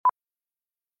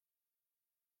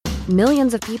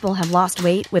Millions of people have lost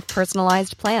weight with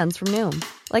personalized plans from Noom.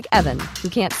 Like Evan, who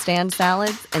can't stand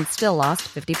salads and still lost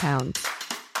 50 pounds.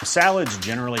 Salads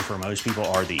generally for most people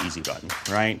are the easy button,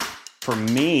 right? For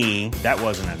me, that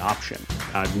wasn't an option.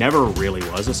 I never really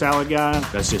was a salad guy.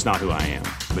 That's just not who I am.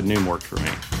 But Noom worked for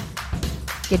me.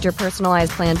 Get your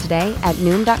personalized plan today at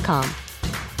Noom.com.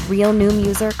 Real Noom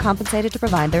user compensated to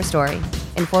provide their story.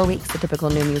 In 4 weeks, the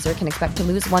typical Noom user can expect to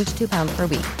lose 1 to 2 pounds per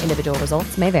week. Individual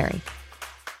results may vary.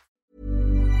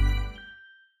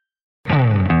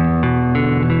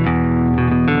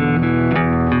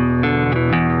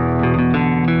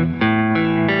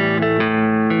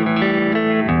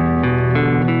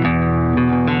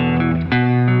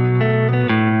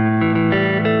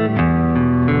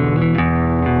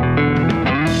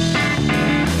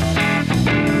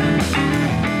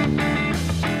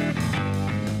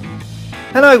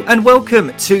 Hello and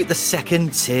welcome to the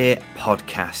Second Tier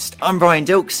Podcast. I'm Ryan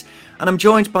Dilks and I'm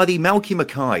joined by the Malky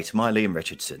Mackay to my Liam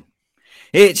Richardson.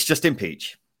 It's Justin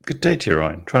Peach. Good day to you,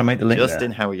 Ryan. Trying to make the link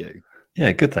Justin, there. How are you?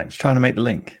 Yeah, good, thanks. Trying to make the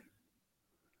link.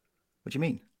 What do you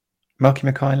mean? Malky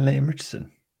Mackay and Liam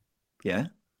Richardson. Yeah?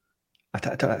 I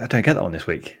don't get that one this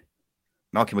week.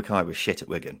 Malky Mackay was shit at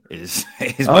Wigan. Is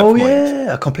my oh, point.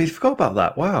 Yeah. I completely forgot about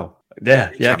that. Wow.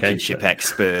 Yeah, Championship okay.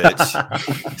 expert.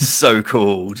 So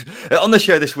called. On the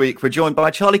show this week, we're joined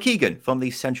by Charlie Keegan from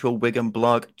the Central Wigan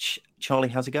blog. Charlie,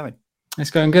 how's it going?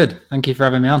 It's going good. Thank you for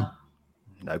having me on.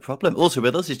 No problem. Also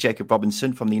with us is Jacob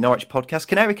Robinson from the Norwich podcast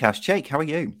Canary Cast. Jake, how are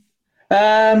you?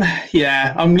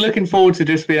 Yeah, I'm looking forward to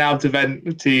just being able to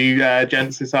vent to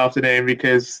gents this afternoon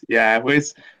because, I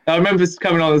remember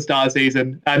coming on the start of the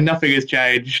season and nothing has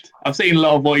changed. I've seen a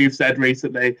lot of what you've said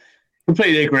recently.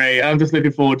 Completely agree. I'm just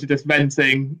looking forward to just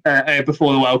venting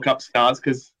before the World Cup starts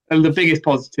because the biggest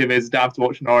positive is to have to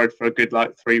watch Norwich for a good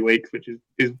 3 weeks, which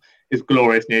is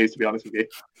glorious news, to be honest with you.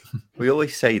 We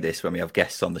always say this when we have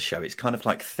guests on the show. It's kind of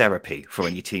like therapy for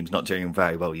when your team's not doing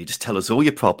very well. You just tell us all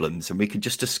your problems and we can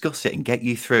just discuss it and get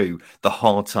you through the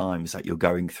hard times that you're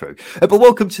going through. But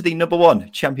welcome to the number one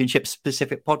Championship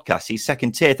specific podcast, the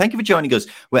Second Tier. Thank you for joining us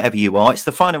wherever you are. It's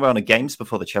the final round of games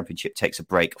before the Championship takes a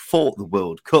break for the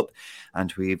World Cup.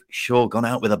 And we've sure gone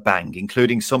out with a bang,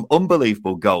 including some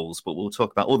unbelievable goals. But we'll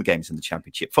talk about all the games in the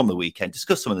Championship from the weekend,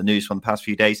 discuss some of the news from the past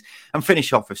few days, and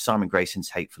finish off with Simon Grayson's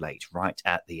Hateful Eight right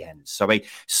at the end. So a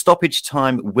stoppage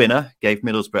time winner gave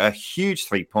Middlesbrough a huge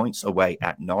 3 points away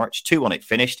at Norwich. 2-1 it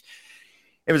finished.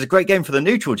 It was a great game for the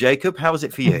neutral, Jacob. How was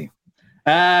it for you?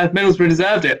 Middlesbrough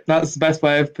deserved it. That's the best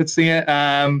way of putting it.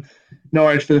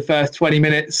 Norwich for the first 20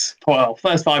 minutes,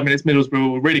 first 5 minutes,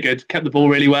 Middlesbrough were really good, kept the ball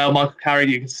really well. Michael Carrick,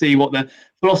 you can see what the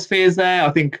philosophy is there.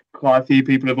 I think quite a few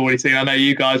people have already seen. I know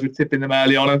you guys were tipping them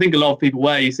early on. I think a lot of people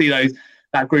were. You see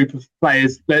that group of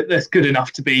players that's good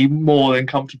enough to be more than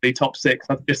comfortably top six.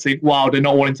 I just think Wilder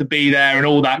not wanting to be there and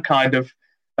all that kind of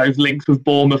those links with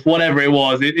Bournemouth, whatever it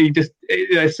was,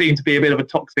 it seemed to be a bit of a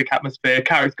toxic atmosphere.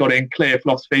 Carrick's got in, clear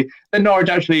philosophy. Then Norwich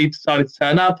actually decided to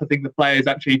turn up. I think the players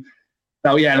actually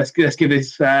felt, let's give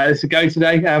this a go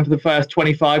today. For the first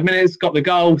 25 minutes, got the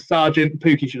goal.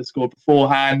 Pookie should have scored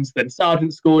beforehand. Then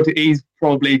Sargent scored. He's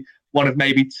probably one of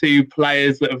maybe two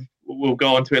players that we'll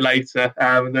go on to it later,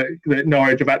 that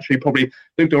Norwich have actually probably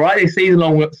looked all right this season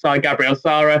alongside Gabriel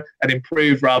Sara and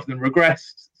improved rather than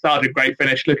regressed. Sargent, great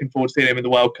finish. Looking forward to seeing him in the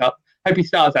World Cup. Hope he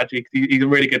starts actually because he's a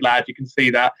really good lad. You can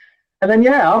see that. And then,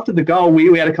 after the goal,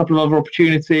 we had a couple of other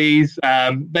opportunities.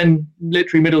 Then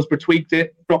literally Middlesbrough tweaked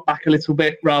it, dropped back a little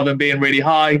bit rather than being really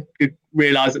high. Could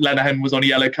realise that Lenihan was on a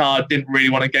yellow card, didn't really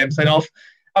want to get him sent off.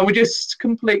 And we just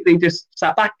completely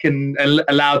sat back and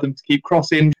allowed them to keep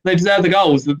crossing. They deserve the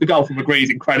goals. The goal from McGree is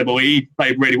incredible. He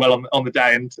played really well on the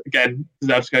day and, again,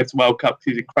 deserves to go to World Cup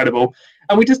because he's incredible.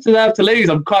 And we just deserve to lose.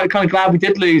 I'm kind of glad we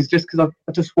did lose just because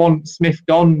I just want Smith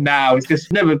gone now. It's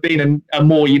just never been a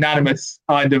more unanimous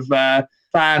kind of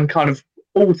fan kind of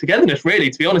all-togetherness, really,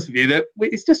 to be honest with you. That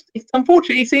it's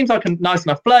unfortunate. He seems like a nice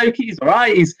enough bloke. He's all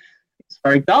right. He's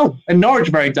very dull. And Norwich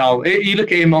very dull. You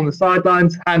look at him on the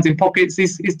sidelines, hands in pockets.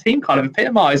 His team kind of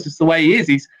epitomised just the way he is.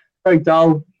 He's very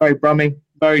dull, very brummy,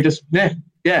 very just, very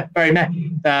meh.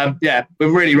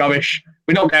 We're really rubbish.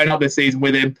 We're not going up this season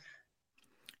with him.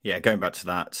 Yeah, going back to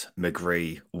that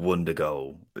McGree wonder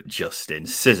goal, but Justin,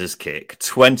 scissors kick,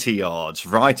 20 yards,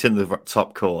 right in the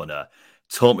top corner.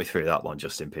 Talk me through that one,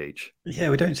 Justin Peach. Yeah,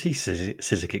 we don't see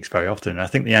scissor kicks very often. I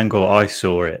think the angle I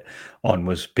saw it on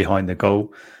was behind the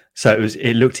goal. So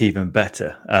it looked even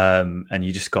better, and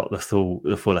you just got the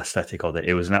full aesthetic of it.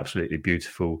 It was an absolutely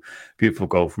beautiful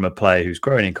goal from a player who's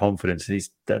growing in confidence.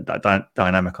 He's that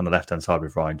dynamic on the left hand side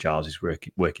with Ryan Giles is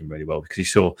working really well, because you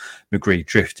saw McGree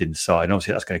drift inside, and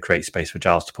obviously that's going to create space for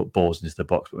Giles to put balls into the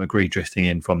box. But McGree drifting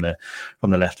in from the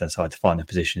left hand side to find the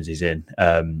positions he's in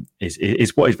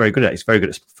is what he's very good at. He's very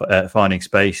good at finding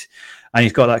space, and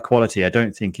he's got that quality. I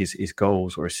don't think his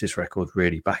goals or assist record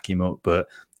really back him up, but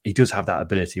he does have that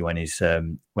ability when he's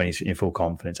in full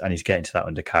confidence, and he's getting to that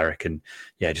under Carrick. And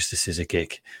just a scissor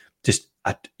kick,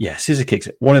 scissor kicks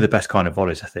one of the best kind of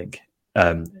volleys, I think.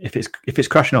 If it's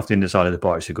crashing off the underside of the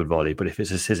bar, it's a good volley. But if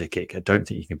it's a scissor kick, I don't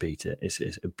think you can beat it. It's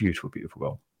a beautiful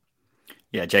goal.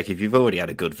 Yeah, Jacob, you've already had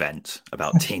a good vent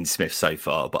about Dean Smith so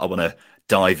far, but I want to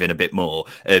dive in a bit more.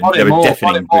 There were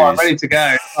deafening boos. I'm ready to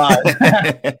go.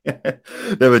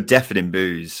 There were deafening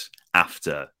boos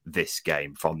after this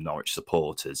game from Norwich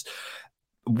supporters.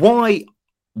 Why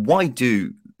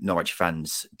do Norwich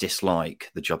fans dislike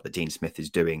the job that Dean Smith is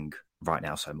doing right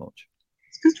now so much?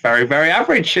 It's just very, very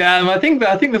average. I think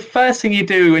the first thing you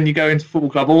do when you go into a football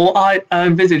club, or I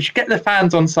envisage, get the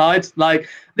fans on side. Like,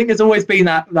 I think there's always been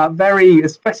that very,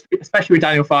 especially with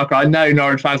Daniel Farker. I know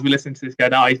Norwich fans will be listening to this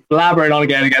going, he's blabbering on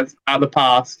again about the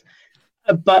past,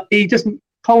 but he just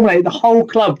culminated. The whole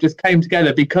club just came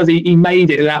together because he made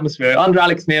it an atmosphere. Under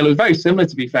Alex Neil, it was very similar,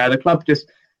 to be fair. The club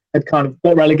just had kind of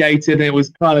got relegated, and it was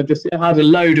kind of just, it had a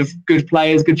load of good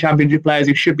players, good championship players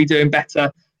who should be doing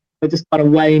better. They just kind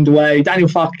of waned away. Daniel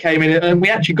Farker came in, and we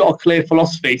actually got a clear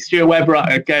philosophy. Stuart Webber,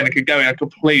 again, could go in a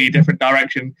completely different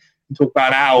direction and talk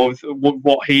about how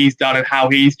what he's done and how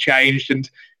he's changed. And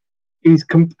he's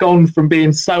gone from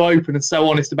being so open and so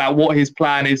honest about what his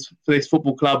plan is for this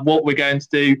football club, what we're going to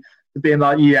do, to being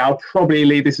like, I'll probably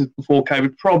leave. This is before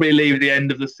COVID. Probably leave at the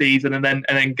end of the season and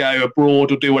then go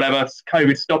abroad or do whatever.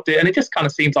 COVID stopped it, and it just kind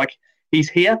of seems like he's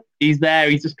here, he's there.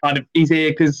 He's just he's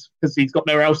here because he's got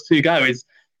nowhere else to go. His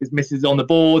missus on the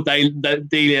board.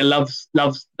 Delia loves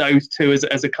those two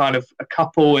as a kind of a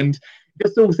couple, and it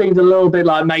just all seems a little bit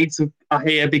like mates are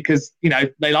here because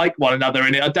they like one another.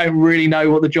 And I don't really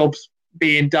know what the job's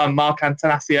being done. Mark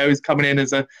Antanasio is coming in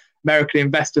as a American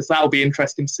investor, so that'll be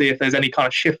interesting to see if there's any kind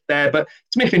of shift there. But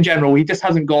Smith in general, he just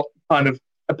hasn't got kind of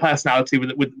a personality with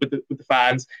the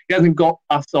fans. He hasn't got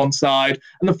us on side,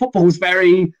 and the football's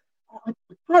very, I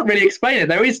can't really explain it.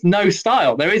 There is no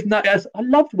style. There is no. I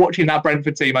loved watching that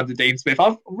Brentford team under Dean Smith.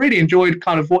 I've really enjoyed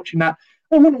kind of watching that.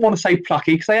 I wouldn't want to say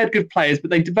plucky because they had good players, but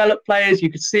they developed players.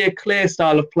 You could see a clear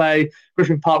style of play.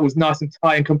 Griffin Park was nice and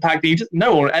tight and compact.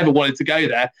 No one ever wanted to go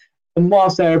there. And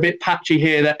whilst they're a bit patchy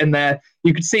here and there,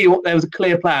 you could see there was a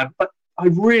clear plan. But I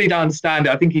really don't understand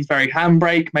it. I think he's very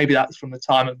handbrake. Maybe that's from the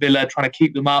time at Villa, trying to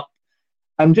keep them up.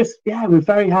 And just, we're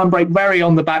very handbrake, very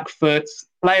on the back foot.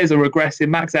 Players are regressing.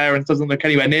 Max Aarons doesn't look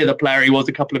anywhere near the player he was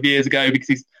a couple of years ago because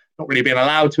he's not really being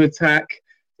allowed to attack.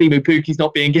 Timu Puki's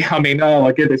not being... oh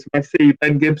my goodness, when I see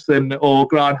Ben Gibson or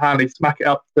Grant Hanley smack it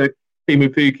up to Timu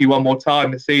Puki one more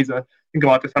time this season, I think I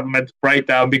might just have a mental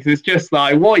breakdown because it's just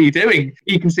like, what are you doing?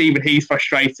 You can see even he's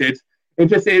frustrated.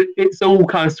 It's all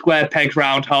kind of square pegs,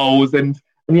 round holes. And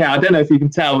I don't know if you can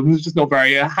tell, he's just not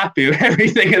very happy with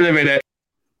everything at the minute.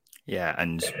 Yeah,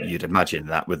 and you'd imagine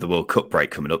that with the World Cup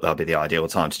break coming up, that'll be the ideal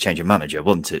time to change a manager,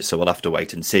 wouldn't it? So we'll have to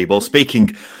wait and see. Well,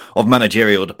 speaking of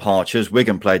managerial departures,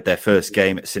 Wigan played their first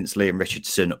game since Liam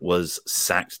Richardson was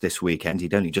sacked this weekend.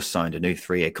 He'd only just signed a new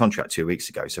 3-year contract 2 weeks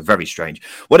ago, so very strange.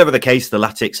 Whatever the case, the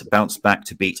Latics bounced back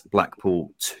to beat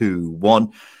Blackpool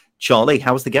 2-1. Charlie,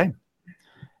 how was the game?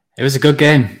 It was a good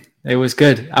game. It was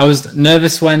good. I was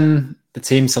nervous when the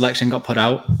team selection got put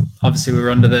out. Obviously, we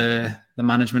were under the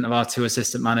management of our two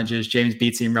assistant managers, James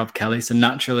Beattie and Rob Kelly. So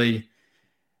naturally,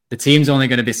 the team's only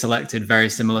going to be selected very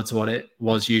similar to what it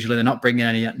was usually. They're not bringing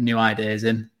any new ideas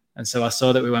in. And so I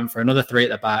saw that we went for another 3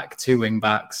 at the back, 2 wing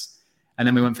backs, and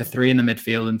then we went for 3 in the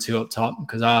midfield and 2 up top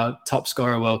because our top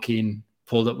scorer, Will Keane,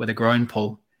 pulled up with a groin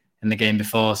pull in the game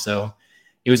before. So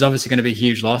it was obviously going to be a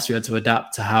huge loss. We had to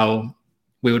adapt to how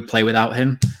we would play without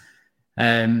him.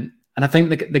 And I think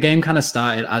the game kind of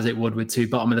started as it would with 2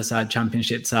 bottom-of-the-side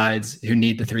championship sides who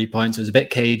need the 3 points. It was a bit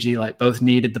cagey, like both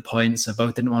needed the points, so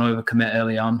both didn't want to overcommit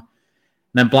early on. And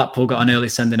then Blackpool got an early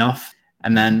sending off,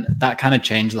 and then that kind of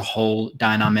changed the whole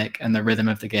dynamic and the rhythm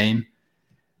of the game.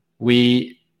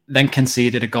 We then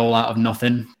conceded a goal out of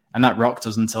nothing, and that rocked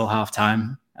us until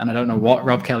half-time. And I don't know what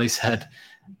Rob Kelly said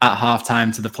at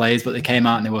half-time to the players, but they came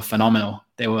out and they were phenomenal.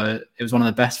 It was one of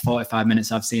the best 45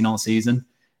 minutes I've seen all season.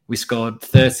 We scored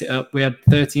 30. We had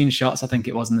 13 shots, I think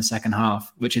it was, in the second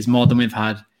half, which is more than we've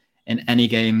had in any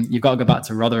game. You've got to go back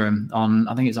to Rotherham on,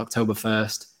 I think it's October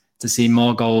 1st, to see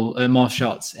more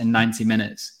shots in 90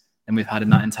 minutes than we've had in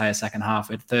that entire second half.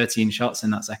 We had 13 shots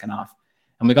in that second half.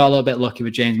 And we got a little bit lucky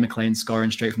with James McLean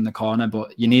scoring straight from the corner,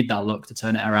 but you need that luck to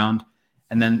turn it around.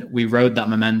 And then we rode that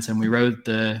momentum. We rode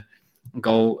the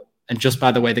goal. And just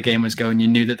by the way the game was going, you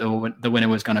knew that the winner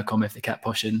was going to come if they kept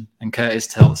pushing. And Curtis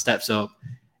Tilt steps up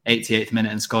 88th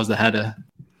minute and scores the header.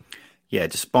 Yeah,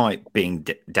 despite being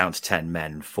down to 10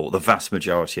 men for the vast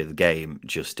majority of the game,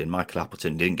 Justin, Michael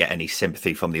Appleton didn't get any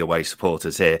sympathy from the away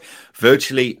supporters here.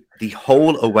 Virtually the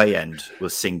whole away end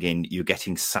was singing "You're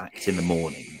getting sacked in the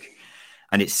morning."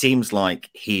 And it seems like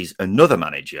he's another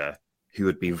manager who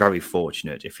would be very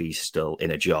fortunate if he's still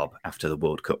in a job after the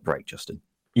World Cup break, Justin.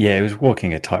 Yeah, he was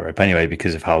walking a tightrope anyway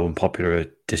because of how unpopular a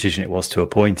decision it was to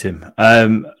appoint him.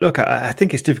 Look, I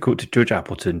think it's difficult to judge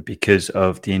Appleton because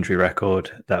of the injury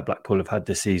record that Blackpool have had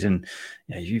this season.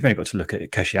 You know, you've only got to look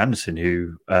at Keshi Anderson,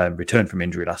 who returned from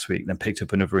injury last week, then picked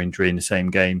up another injury in the same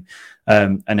game,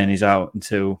 and then he's out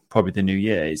until probably the new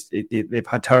year. They've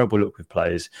had terrible luck with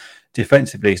players.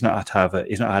 Defensively, he's not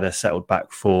had a settled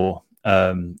back four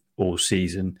all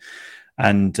season.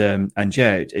 And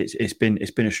yeah, it's been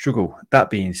a struggle. That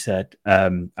being said,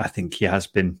 I think he has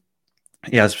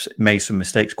made some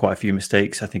mistakes, quite a few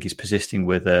mistakes. I think he's persisting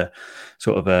with a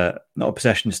sort of not a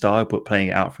possession style, but playing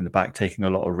it out from the back, taking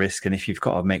a lot of risk. And if you've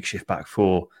got a makeshift back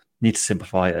four, you need to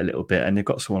simplify it a little bit. And they've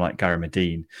got someone like Gary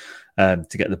Medine to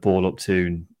get the ball up to.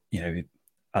 And, you know,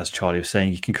 as Charlie was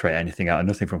saying, you can create anything out of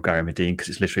nothing from Gary Medine because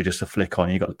it's literally just a flick on.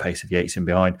 You've got the pace of Yates in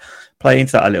behind. Play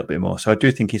into that a little bit more. So I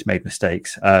do think he's made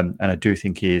mistakes, and I do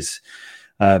think he's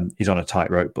on a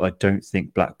tightrope. But I don't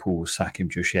think Blackpool will sack him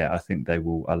just yet. I think they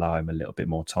will allow him a little bit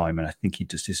more time, and I think he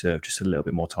does deserve just a little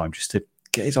bit more time just to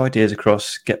get his ideas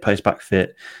across, get players back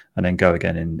fit, and then go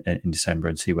again in December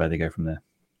and see where they go from there.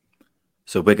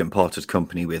 So Wigan parted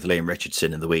company with Liam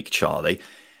Richardson in the week, Charlie.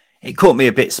 It caught me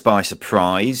a bit by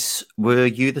surprise. Were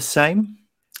you the same?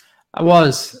 I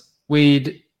was.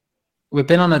 We'd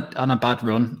been on a bad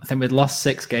run. I think we'd lost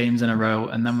 6 games in a row,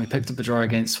 and then we picked up a draw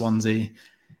against Swansea,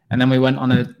 and then we went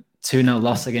on a 2-0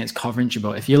 loss against Coventry.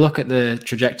 But if you look at the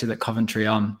trajectory that Coventry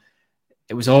on,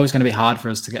 it was always going to be hard for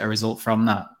us to get a result from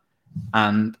that.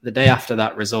 And the day after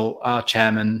that result, our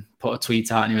chairman put a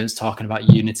tweet out and he was talking about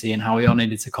unity and how we all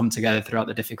needed to come together throughout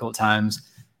the difficult times.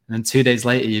 And then 2 days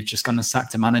later, you've just gone and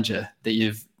sacked a manager that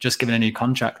you've just given a new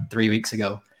contract 3 weeks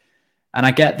ago. And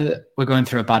I get that we're going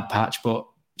through a bad patch, but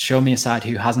show me a side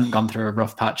who hasn't gone through a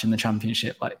rough patch in the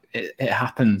Championship. Like it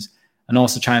happens. And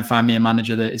also try and find me a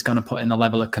manager that is going to put in the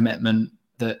level of commitment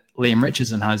that Liam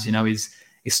Richardson has. You know, he's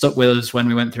stuck with us when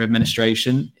we went through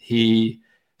administration. He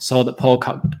saw that Paul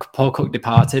Cook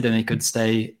departed and he could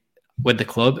stay with the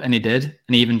club, and he did.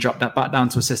 And he even dropped that back down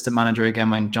to assistant manager again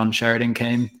when John Sheridan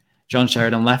came. John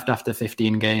Sheridan left after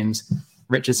 15 games.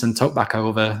 Richardson took back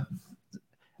over.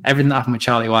 Everything that happened with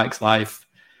Charlie Wyke's life,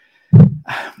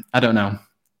 I don't know.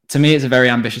 To me, it's a very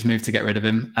ambitious move to get rid of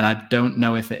him. And I don't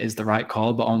know if it is the right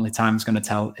call, but only time's going to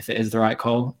tell if it is the right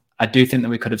call. I do think that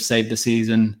we could have saved the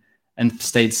season and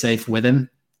stayed safe with him.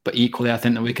 But equally, I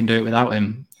think that we can do it without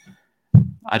him.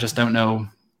 I just don't know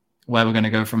where we're going to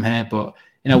go from here. But,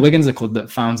 you know, Wigan's a club that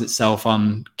founds itself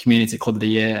on Community Club of the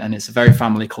Year, and it's a very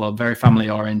family club, very family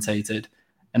orientated.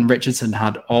 And Richardson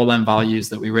had all them values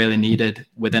that we really needed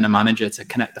within a manager to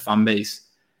connect the fan base.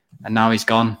 And now he's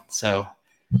gone. So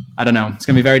I don't know. It's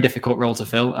going to be a very difficult role to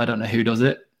fill. I don't know who does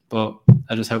it, but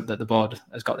I just hope that the board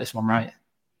has got this one right.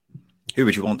 Who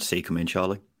would you want to see come in,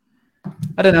 Charlie?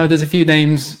 I don't know. There's a few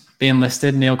names being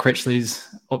listed. Neil Critchley's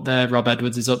up there. Rob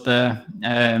Edwards is up there.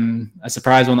 A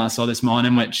surprise one that I saw this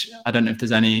morning, which I don't know if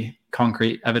there's any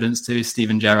concrete evidence to, is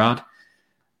Stephen Gerrard.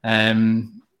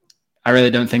 I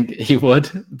really don't think he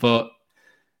would, but,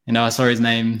 you know, I saw his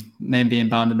name being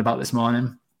bounded about this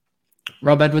morning.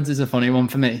 Rob Edwards is a funny one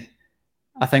for me.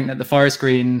 I think that the Forest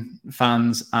Green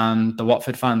fans and the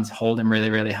Watford fans hold him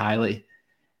really, really highly.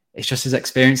 It's just his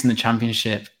experience in the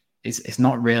Championship is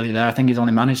not really there. I think he's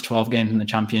only managed 12 games in the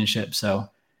Championship, so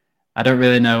I don't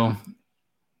really know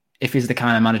if he's the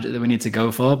kind of manager that we need to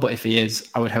go for, but if he is,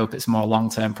 I would hope it's more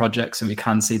long-term projects so we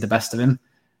can see the best of him,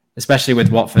 especially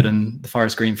with Watford and the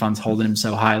Forest Green fans holding him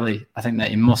so highly. I think that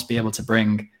he must be able to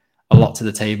bring a lot to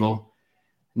the table.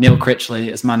 Neil Critchley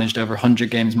has managed over 100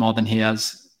 games more than he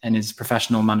has in his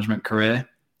professional management career.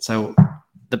 So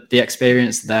the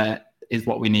experience there is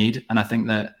what we need. And I think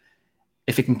that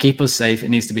if it can keep us safe, it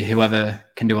needs to be whoever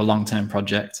can do a long-term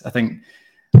project. I think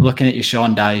looking at your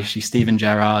Sean Dyche, your Stephen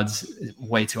Gerrard's is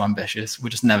way too ambitious. We're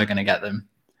just never going to get them.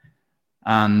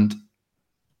 And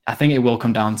I think it will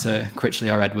come down to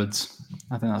Critchley or Edwards.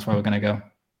 I think that's where we're going to go.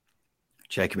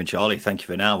 Jacob and Charlie, thank you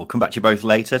for now. We'll come back to you both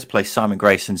later to play Simon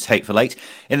Grayson's Hateful Eight.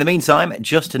 In the meantime,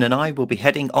 Justin and I will be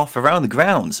heading off around the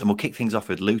grounds, and we'll kick things off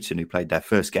with Luton, who played their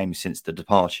first game since the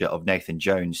departure of Nathan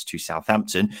Jones to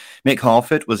Southampton. Mick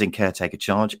Harford was in caretaker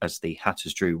charge as the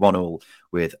Hatters drew 1-1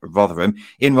 with Rotherham.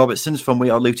 Ian Robertson's from We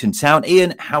Are Luton Town.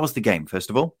 Ian, how was the game, first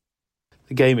of all?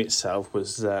 The game itself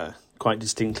was quite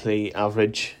distinctly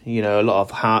average. You know, a lot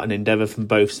of heart and endeavour from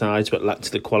both sides, but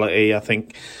lacked the quality. I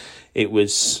think it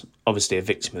was obviously a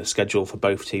victim of the schedule for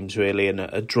both teams, really, and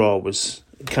a draw was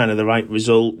kind of the right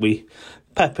result. We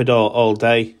peppered all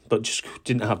day, but just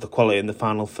didn't have the quality in the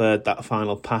final third, that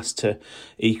final pass to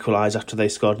equalise after they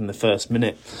scored in the first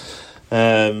minute.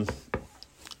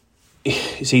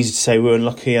 It's easy to say we were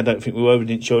unlucky. I don't think we were. We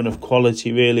didn't show enough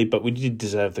quality, really, but we did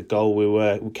deserve the goal.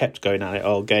 We kept going at it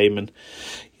all game, and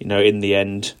in the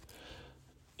end,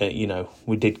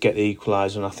 we did get the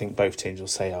equaliser, and I think both teams will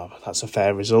say, "Oh, that's a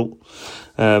fair result."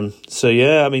 Rotherham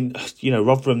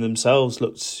themselves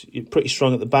looked pretty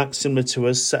strong at the back, similar to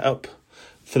us, set up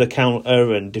for the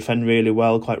counter and defend really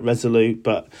well, quite resolute.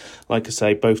 But like I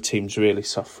say, both teams really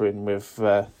suffering with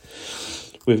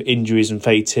injuries and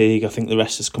fatigue. I think the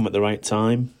rest has come at the right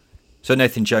time. So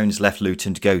Nathan Jones left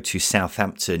Luton to go to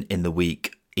Southampton in the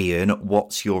week. Ian,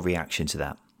 what's your reaction to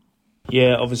that?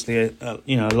 Yeah, obviously, a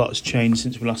lot has changed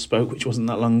since we last spoke, which wasn't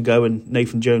that long ago, and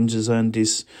Nathan Jones has earned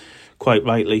his, quite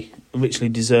rightly, richly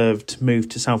deserved move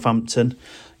to Southampton.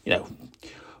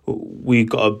 We've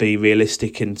got to be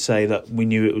realistic and say that we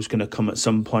knew it was going to come at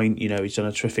some point. He's done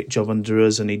a terrific job under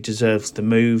us and he deserves the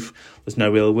move. There's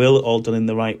no ill will, all done in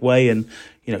the right way. And,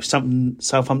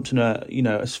 Southampton are,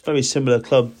 a very similar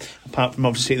club, apart from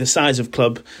obviously the size of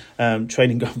club,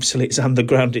 training facilities and the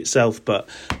ground itself. But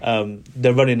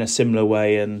they're running a similar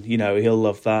way and, he'll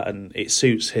love that and it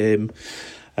suits him.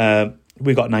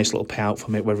 We got a nice little payout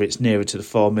from it, whether it's nearer to the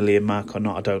 4 million mark or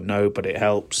not, I don't know, but it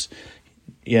helps.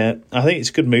 Yeah, I think it's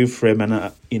a good move for him,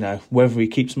 and whether he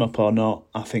keeps him up or not,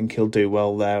 I think he'll do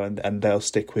well there, and they'll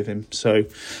stick with him. So,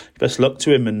 best luck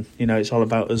to him, and it's all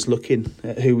about us looking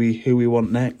at who we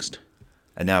want next.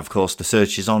 And now, of course, the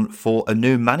search is on for a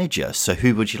new manager. So,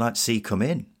 who would you like to see come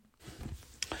in?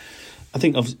 I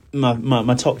think of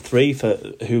my top three for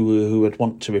who would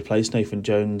want to replace Nathan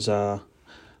Jones are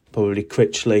probably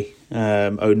Critchley,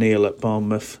 O'Neill at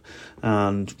Bournemouth,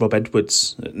 and Rob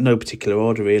Edwards. No particular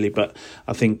order really, but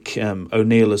I think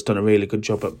O'Neill has done a really good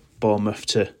job at Bournemouth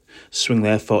to swing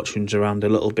their fortunes around a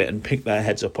little bit and pick their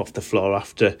heads up off the floor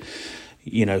after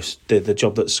the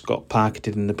job that Scott Parker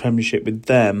did in the Premiership with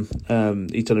them.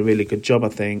 He's done a really good job, I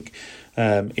think.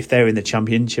 If they're in the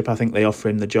Championship, I think they offer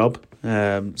him the job,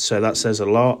 so that says a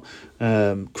lot.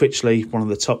 Critchley, one of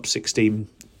the top 16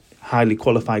 highly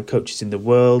qualified coaches in the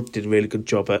world, did a really good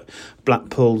job at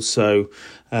Blackpool, so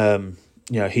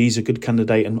he's a good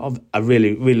candidate, and I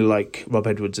really like Rob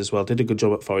Edwards as well. Did a good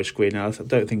job at Forest Green, and I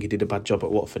don't think he did a bad job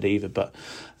at Watford either, but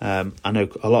I know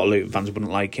a lot of Luton fans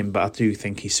wouldn't like him, but I do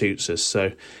think he suits us,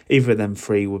 so either of them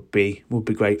three would be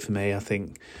great for me. I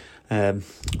think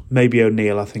maybe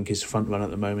O'Neill, I think, is front run at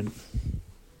the moment.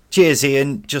 Cheers,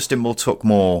 Ian. Justin will talk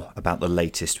more about the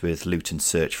latest with Luton's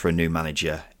search for a new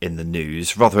manager in the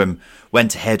news. Rotherham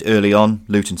went ahead early on.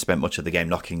 Luton spent much of the game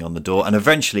knocking on the door and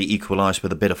eventually equalised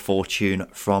with a bit of fortune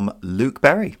from Luke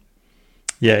Berry.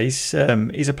 Yeah, he's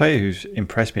a player who's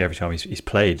impressed me every time he's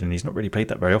played, and he's not really played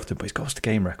that very often, but his goals to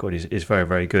game record is very,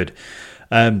 very good.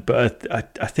 But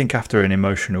I think after an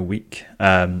emotional week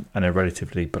and a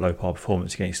relatively below par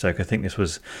performance against Stoke, I think this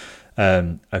was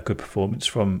a good performance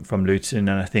from Luton,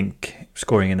 and I think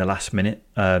scoring in the last minute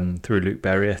through Luke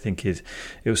Berry, I think it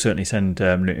will certainly send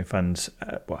Luton fans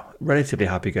relatively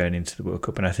happy going into the World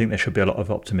Cup, and I think there should be a lot of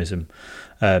optimism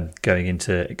going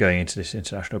into this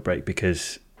international break,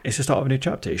 because it's the start of a new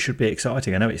chapter. It should be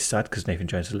exciting. I know it's sad because Nathan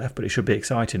Jones has left, but it should be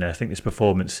exciting, and I think this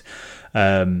performance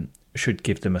should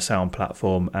give them a sound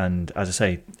platform, and as I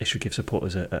say, it should give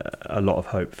supporters a lot of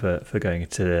hope for going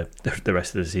into the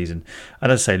rest of the season. And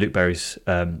as I say, Luke Berry's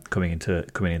coming into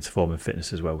form and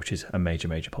fitness as well, which is a major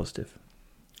positive.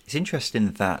 It's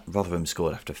interesting that Rotherham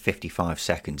scored after 55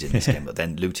 seconds in this game, but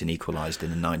then Luton equalised in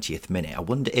the 90th minute. I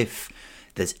wonder if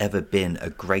there's ever been a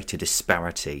greater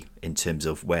disparity in terms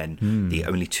of when the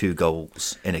only 2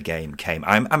 goals in a game came.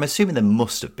 I'm assuming there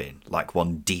must have been, like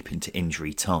one deep into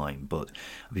injury time, but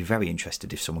I'd be very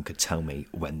interested if someone could tell me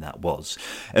when that was.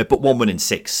 But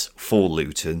 1-6 for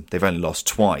Luton. They've only lost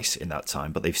twice in that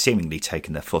time, but they've seemingly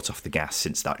taken their foot off the gas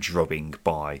since that drubbing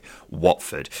by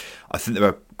Watford. I think there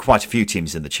are quite a few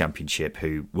teams in the Championship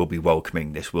who will be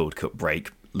welcoming this World Cup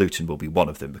break. Luton will be one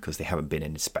of them because they haven't been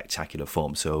in spectacular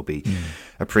form, so I'll be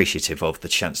appreciative of the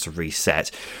chance to reset.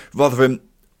 Rotherham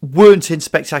weren't in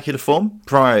spectacular form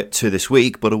prior to this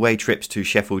week, but away trips to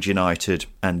Sheffield United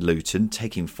and Luton,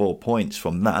 taking 4 points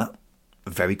from that. A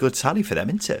very good tally for them,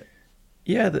 isn't it?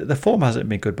 Yeah, the form hasn't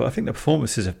been good, but I think the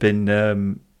performances have been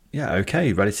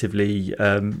okay, relatively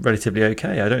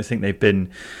okay. I don't think they've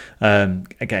been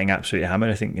getting absolutely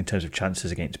hammered. I think in terms of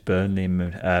chances against Burnley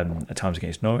and at times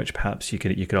against Norwich, perhaps you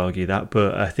could argue that,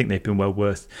 but I think they've been well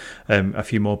worth a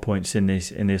few more points in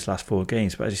these last 4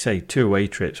 games. But as you say, 2 away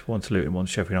trips, 1 to Luton, 1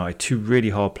 to Sheffield United, 2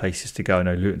 really hard places to go. I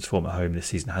know Luton's form at home this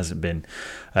season hasn't been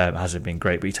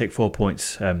great, but you take 4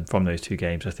 points from those 2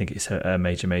 games. I think it's a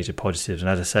major positives. And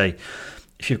as I say,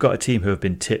 if you've got a team who have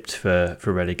been tipped for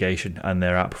relegation and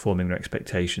they're outperforming their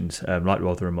expectations, like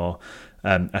Rotherham are,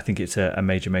 I think it's a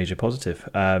major positive.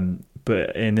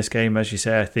 But in this game, as you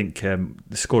say, I think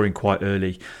the scoring quite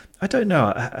early, I don't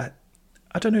know.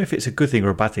 I don't know if it's a good thing or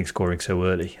a bad thing scoring so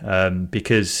early,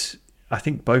 because I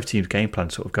think both teams' game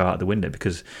plans sort of go out the window,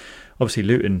 because obviously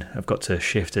Luton have got to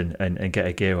shift and get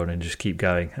a gear on and just keep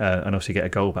going, and obviously get a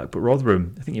goal back. But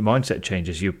Rotherham, I think your mindset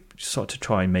changes. You start to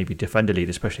try and maybe defend a lead,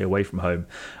 especially away from home.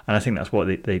 And I think that's what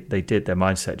they did. Their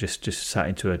mindset just sat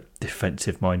into a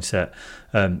defensive mindset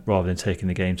rather than taking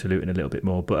the game to Luton a little bit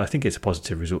more. But I think it's a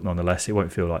positive result nonetheless. It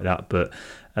won't feel like that. But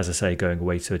as I say, going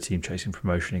away to a team chasing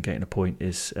promotion and getting a point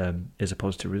is a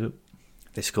positive result.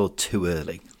 They scored too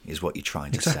early, is what you're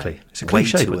trying to say. Exactly. It's a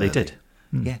cliche, but they did.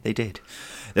 Yeah, they did.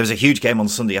 There was a huge game on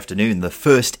Sunday afternoon, the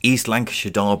first East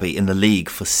Lancashire derby in the league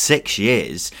for 6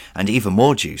 years, and even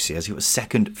more juicy as it was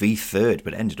 2nd v 3rd,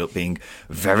 but ended up being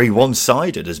very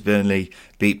one-sided as Burnley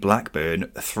beat Blackburn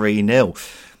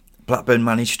 3-0. Blackburn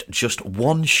managed just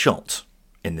 1 shot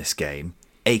in this game,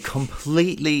 a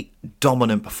completely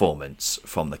dominant performance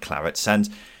from the Clarets, and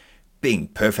being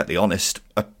perfectly honest,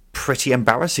 a pretty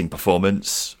embarrassing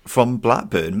performance from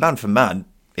Blackburn. Man for man,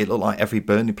 it looked like every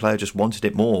Burnley player just wanted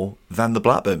it more than the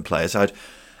Blackburn players. I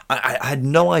had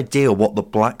no idea what the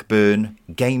Blackburn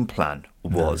game plan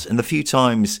was. And the few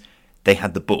times they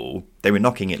had the ball, they were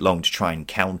knocking it long to try and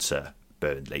counter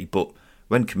Burnley. But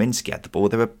when Kaminsky had the ball,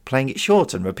 they were playing it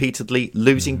short and repeatedly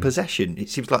losing possession. It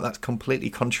seems like that's completely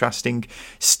contrasting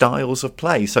styles of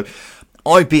play. So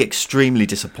I'd be extremely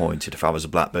disappointed if I was a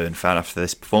Blackburn fan after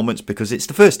this performance, because it's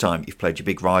the first time you've played your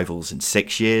big rivals in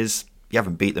 6 years. You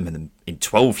haven't beat them in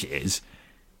 12 years,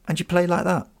 and you play like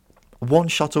that. 1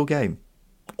 shot all game.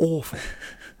 Awful.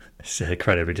 It's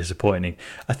incredibly disappointing.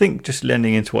 I think just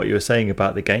lending into what you were saying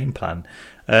about the game plan,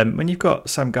 when you've got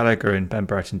Sam Gallagher and Ben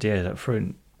Brereton Diaz up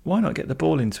front, why not get the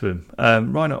ball into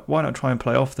them? Why not try and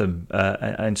play off them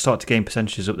and start to gain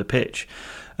percentages up the pitch?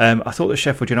 I thought the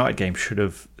Sheffield United game should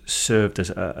have served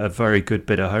as a very good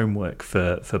bit of homework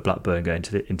for Blackburn going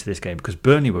into this game, because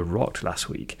Burnley were rocked last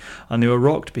week, and they were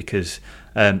rocked because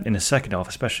in the second half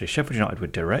especially, Sheffield United were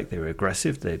direct, they were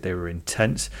aggressive, they were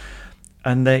intense,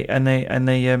 and they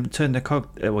turned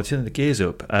the gears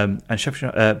up,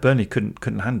 and Burnley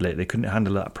couldn't handle it. They couldn't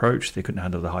handle that approach, they couldn't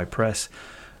handle the high press.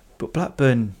 But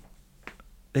Blackburn,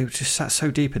 they just sat so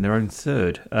deep in their own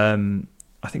third.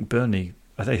 I think Burnley,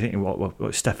 I think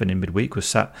what Stefan in midweek was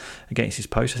sat against his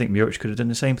post. I think Muric could have done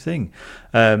the same thing.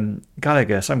 Sam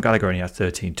Gallagher only had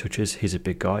 13 touches. He's a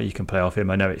big guy. You can play off him.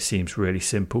 I know it seems really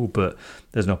simple, but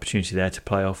there's an opportunity there to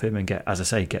play off him and get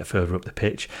further up the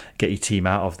pitch, get your team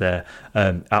out of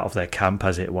their camp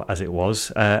as it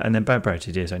was. And then Ben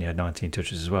Brereton Diaz only had 19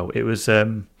 touches as well. It was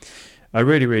a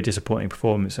really disappointing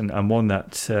performance, and one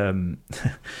that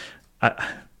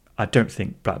I don't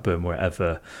think Blackburn were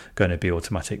ever going to be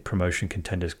automatic promotion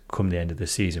contenders come the end of the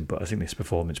season, but I think this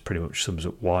performance pretty much sums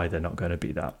up why they're not going to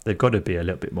be that. They've got to be a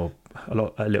little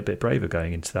bit braver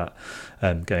going into that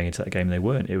game. They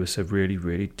weren't. It was a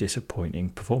really disappointing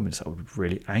performance that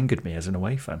really angered me as an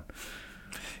away fan.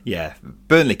 Yeah,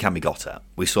 Burnley can be got at.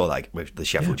 We saw that with the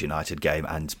Sheffield United game,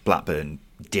 and Blackburn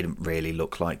didn't really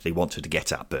look like they wanted to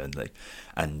get at Burnley.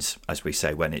 And as we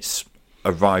say, when it's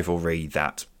a rivalry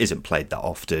that isn't played that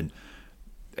often,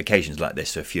 occasions like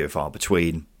this are few and far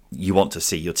between. You want to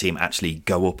see your team actually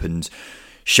go up and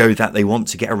show that they want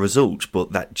to get a result,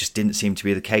 but that just didn't seem to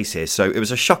be the case here. So it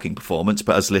was a shocking performance,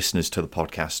 but as listeners to the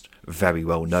podcast very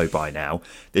well know by now,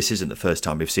 this isn't the first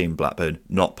time we've seen Blackburn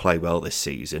not play well this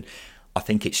season. I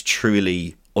think it's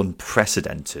truly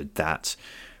unprecedented that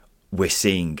we're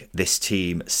seeing this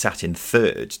team sat in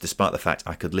third, despite the fact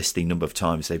I could list the number of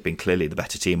times they've been clearly the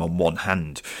better team on one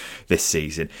hand this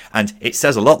season. And it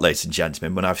says a lot, ladies and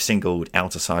gentlemen, when I've singled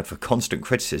out a side for constant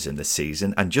criticism this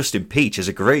season, and Justin Peach is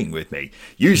agreeing with me.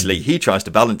 Usually he tries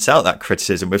to balance out that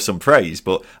criticism with some praise,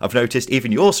 but I've noticed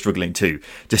even you're struggling to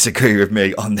disagree with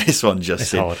me on this one,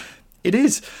 Justin. It's hard. It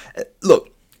is. Look,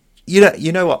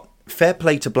 you know what? fair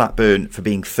play to Blackburn for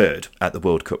being third at the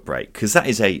World Cup break, because that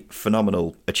is a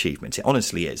phenomenal achievement. It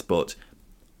honestly is, but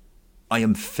I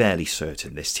am fairly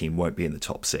certain this team won't be in the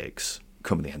top 6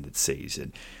 come the end of the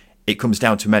season. It comes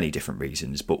down to many different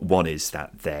reasons, but one is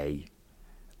that their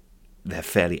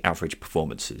fairly average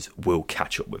performances will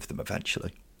catch up with them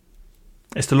eventually.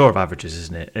 It's the law of averages,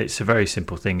 isn't it? It's a very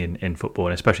simple thing in football,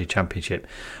 and especially Championship.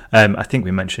 I think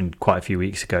we mentioned quite a few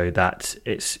weeks ago that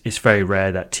it's very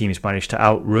rare that teams manage to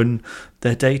outrun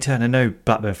their data. And I know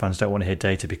Blackburn fans don't want to hear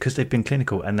data because they've been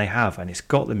clinical, and they have, and it's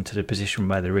got them to the position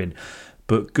where they're in.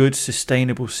 But good,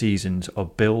 sustainable seasons are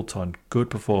built on good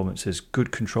performances,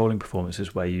 good controlling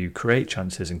performances where you create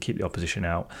chances and keep the opposition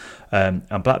out. And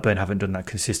Blackburn haven't done that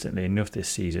consistently enough this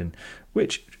season,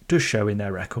 which does show in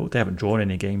their record. They haven't drawn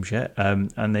any games yet,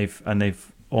 and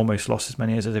they've almost lost as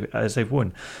many as they've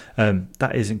won.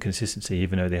 That isn't consistency,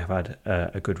 even though they have had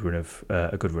a good run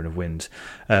of wins.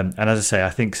 And as I say,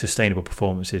 I think sustainable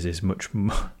performances is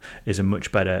a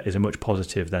much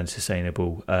positive than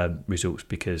sustainable results,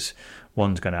 because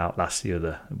one's going to outlast the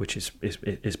other, which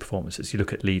is performances. You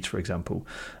look at Leeds, for example.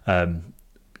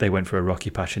 They went for a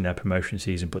rocky patch in their promotion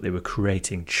season, but they were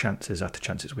creating chances after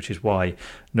chances, which is why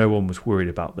no one was worried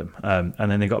about them.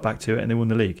 And then they got back to it and they won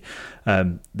the league.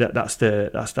 That's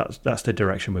the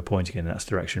direction we're pointing in. That's the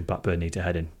direction Blackburn need to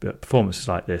head in. But performances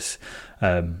like this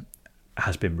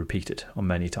has been repeated on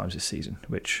many times this season,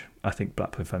 which I think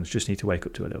Blackburn fans just need to wake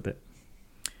up to a little bit.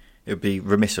 It would be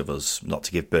remiss of us not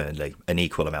to give Burnley an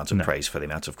equal amount of praise for the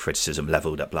amount of criticism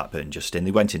levelled at Blackburn, Justin.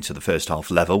 They went into the first half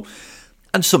level,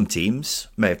 and some teams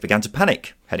may have begun to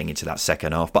panic heading into that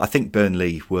second half, but I think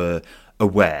Burnley were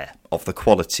aware of the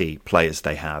quality players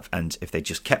they have, and if they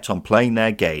just kept on playing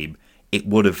their game, it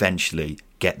would eventually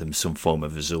get them some form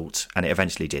of result, and it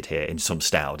eventually did here in some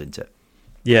style, didn't it?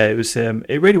 Yeah, it was.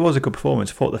 It really was a good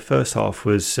performance. I thought the first half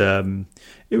was.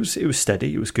 It was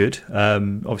steady. It was good.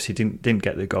 Obviously, didn't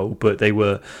get the goal, but they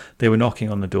were knocking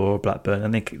on the door of Blackburn,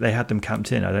 and they had them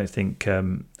camped in. I don't think.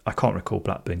 I can't recall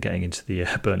Blackburn getting into the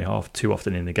Burnley half too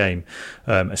often in the game,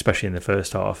 especially in the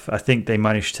first half. I think they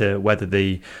managed to weather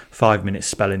the 5-minute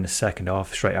spell in the second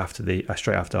half straight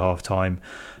after half time.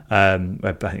 I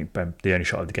think the only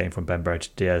shot of the game from Ben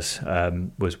Brereton Diaz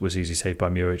was easily saved by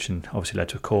Muric and obviously led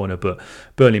to a corner. But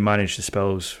Burnley managed the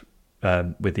spells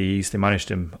with ease. They managed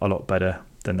them a lot better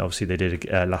than obviously they did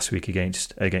last week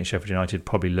against Sheffield United.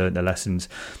 Probably learned their lessons.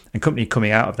 And Kompany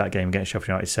coming out of that game against Sheffield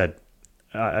United said,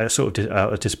 I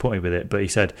was disappointed with it, but he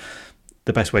said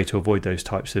the best way to avoid those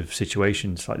types of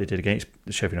situations like they did against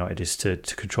Sheffield United is to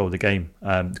control the game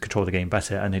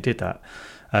better, and they did that.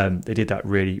 They did that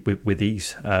really with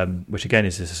ease, which again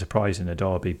is a surprise in a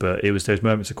derby, but it was those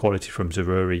moments of quality from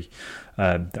Zaroury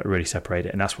that really separated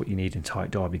it, and that's what you need in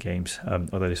tight derby games,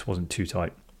 although this wasn't too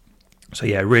tight. So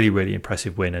yeah, really, really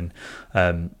impressive win, and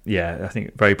I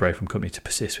think very brave from Kompany to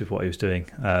persist with what he was doing.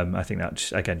 I think that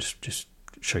just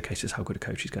showcases how good a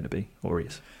coach he's going to be, or he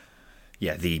is.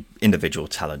 Yeah, the individual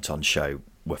talent on show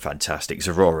were fantastic.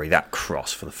 Zaroury, that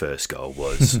cross for the first goal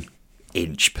was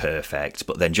inch perfect,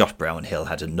 but then Josh Brownhill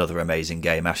had another amazing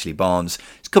game. Ashley Barnes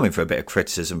is coming for a bit of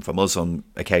criticism from us on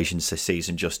occasions this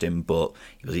season, Justin, but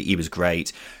he was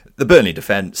great. The Burnley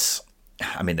defence,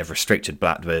 I mean, they've restricted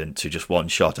Blackburn to just one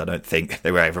shot. I don't think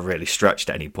they were ever really stretched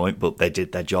at any point, but they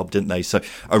did their job, didn't they? So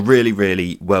a really,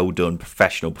 really well done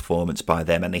professional performance by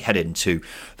them, and they head into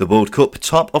the World Cup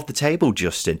top of the table,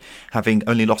 Justin, having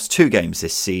only lost 2 games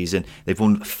this season. They've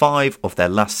won 5 of their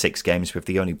last 6 games, with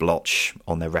the only blotch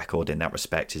on their record in that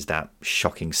respect is that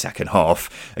shocking second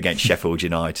half against Sheffield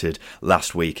United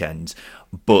last weekend.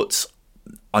 But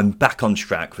I'm back on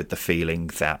track with the feeling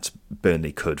that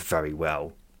Burnley could very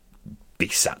well be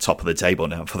sat top of the table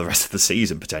now for the rest of the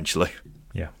season, potentially.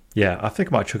 Yeah. I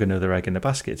think I might chuck another egg in the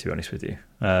basket, to be honest with you.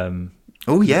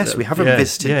 Oh yes, we haven't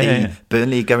visited the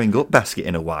Burnley going up basket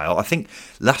in a while. I think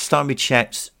last time we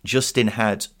checked, Justin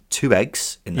had 2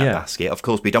 eggs in that basket. Of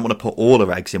course, we don't want to put all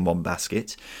our eggs in one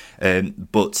basket.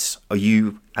 But are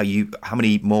you? How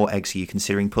many more eggs are you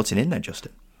considering putting in there,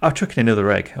 Justin? I'll chuck in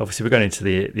another egg. Obviously, we're going into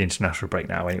the international break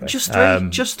now, anyway. Just 3.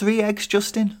 Just 3 eggs,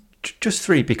 Justin. Just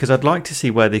 3, because I'd like to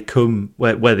see where they come,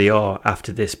 where they are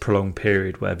after this prolonged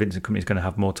period where Vincent Kompany is going to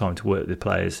have more time to work with the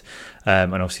players,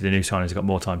 and obviously the new signings have got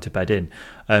more time to bed in.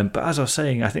 But as I was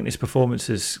saying, I think this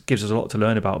performance gives us a lot to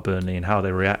learn about Burnley and how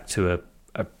they react to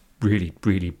a really,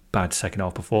 really bad second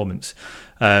half performance.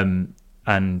 And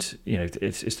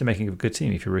it's the making of a good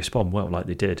team if you respond well like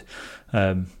they did.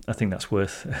 I think that's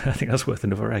worth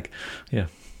another egg. Yeah,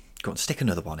 go on, stick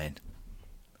another one in.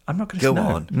 I'm not going to go no.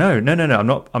 on. No.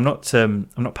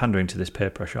 I'm not pandering to this peer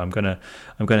pressure. I'm gonna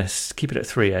keep it at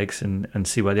 3 eggs and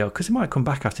see where they are, because they might come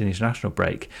back after the international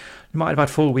break. They might have had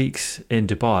 4 weeks in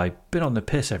Dubai, been on the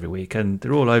piss every week, and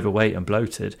they're all overweight and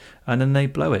bloated, and then they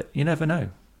blow it. You never know.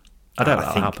 I don't know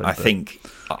that'll happen. I think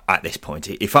at this point,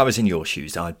 if I was in your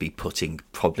shoes, I'd be putting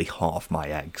probably half my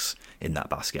eggs in that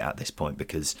basket at this point,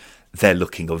 because they're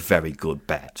looking a very good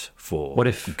bet for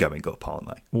going up, aren't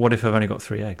they? What if I've only got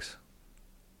 3 eggs?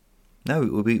 No,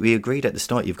 we agreed at the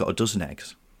start you've got a dozen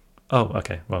eggs. Oh,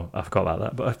 okay. Well, I forgot about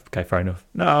that, but okay, fair enough.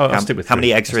 No, I'll stick with 3. How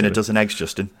many eggs are in a dozen eggs,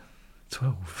 Justin?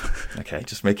 12. Okay,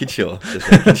 just making sure.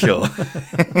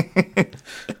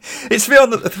 It's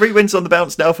 3 wins on the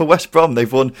bounce now for West Brom.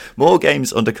 They've won more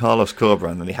games under Carlos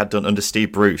Corberán than they had done under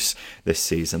Steve Bruce this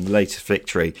season. The latest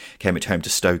victory came at home to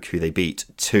Stoke, who they beat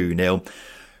 2-0.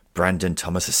 Brandon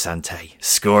Thomas Asante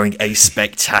scoring a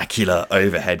spectacular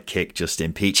overhead kick,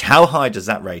 Justin Peach. How high does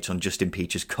that rate on Justin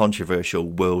Peach's controversial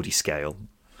worldy scale?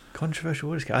 Controversial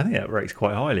worldy scale? I think that rates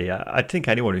quite highly. I think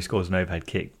anyone who scores an overhead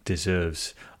kick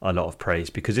deserves a lot of praise,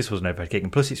 because this was an overhead kick,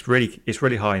 and plus it's really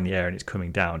high in the air and it's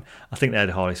coming down. I think they're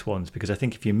the hardest ones, because I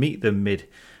think if you meet them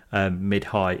mid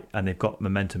height and they've got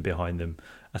momentum behind them,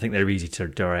 I think they're easy to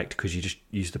direct, because you just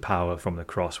use the power from the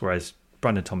cross. Whereas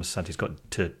Brandon Thomas Asante's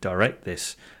got to direct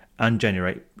this and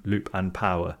generate loop and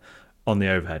power on the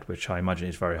overhead, which I imagine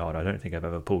is very hard. I don't think I've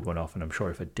ever pulled one off, and I'm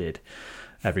sure if I did,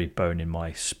 every bone in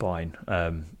my spine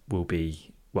will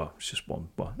be, well, it's just one.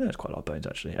 Well, there's quite a lot of bones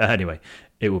actually. Anyway,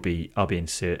 I'll be in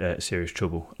serious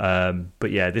trouble.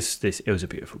 But yeah, it was a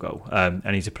beautiful goal,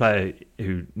 and he's a player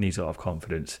who needs a lot of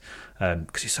confidence,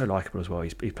 because he's so likeable as well.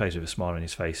 He plays with a smile on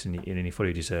his face, and he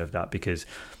fully deserved that, because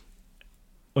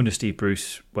under Steve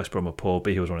Bruce, West Brom were poor,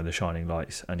 but he was one of the shining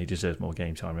lights, and he deserves more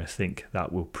game time. And I think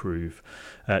that will prove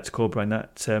to Corberán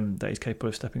that he's capable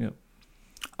of stepping up.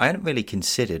 I hadn't really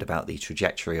considered about the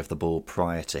trajectory of the ball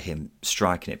prior to him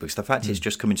striking it, because the fact it's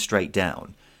just coming straight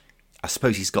down, I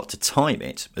suppose he's got to time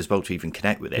it as well to even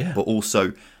connect with it. Yeah. But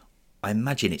also, I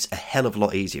imagine it's a hell of a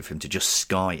lot easier for him to just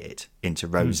sky it into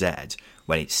row Z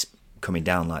when it's coming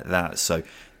down like that. So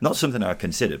not something I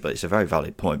considered, but it's a very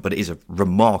valid point. But it is a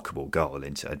remarkable goal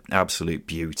into an absolute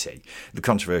beauty. The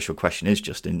controversial question is,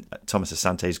 Justin, Thomas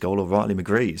Asante's goal or Riley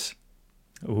McGree's?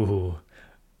 Oh,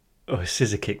 a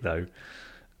scissor kick though.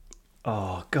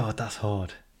 Oh God, that's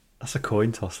hard. That's a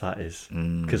coin toss, that is,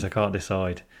 because I can't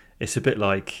decide. It's a bit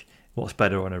like, what's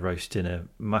better on a roast dinner,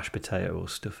 mashed potato or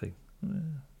stuffing?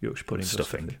 Yorkshire pudding.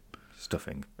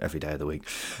 Stuffing every day of the week.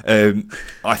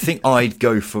 I think I'd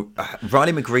go for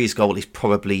Riley McGree's goal is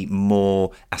probably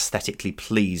more aesthetically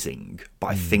pleasing, but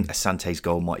I think Asante's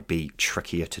goal might be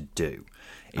trickier to do.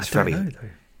 It's I don't know, though.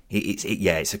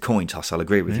 It's a coin toss. I'll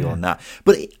agree with you on that.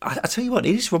 But I tell you what,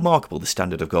 it is remarkable the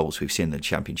standard of goals we've seen in the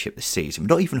Championship this season.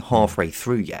 We're not even halfway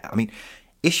through yet. I mean,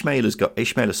 Ismail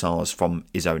Assar's from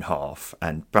his own half,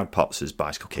 and Brad Potts'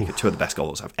 bicycle kick are two of the best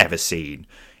goals I've ever seen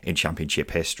in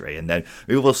Championship history. And then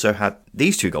we've also had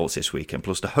these 2 goals this weekend,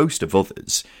 plus a host of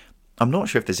others. I'm not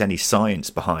sure if there's any science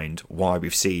behind why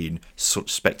we've seen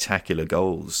such spectacular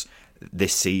goals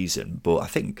this season, but I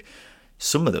think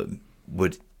some of them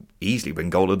would easily win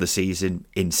goal of the season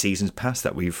in seasons past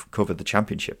that we've covered the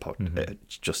Championship,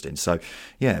 Justin. So,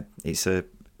 yeah, it's a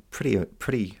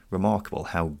pretty remarkable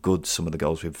how good some of the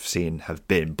goals we've seen have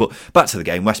been. But back to the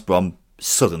game, West Brom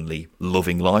suddenly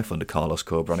loving life under Carlos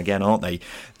Corberán again, aren't they?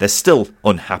 There's still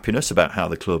unhappiness about how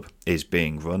the club is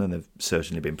being run, and there've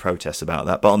certainly been protests about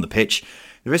that. But on the pitch,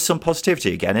 there is some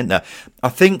positivity again, isn't there? I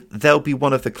think they'll be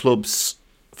one of the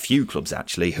few clubs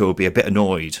actually, who will be a bit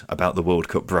annoyed about the World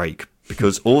Cup break,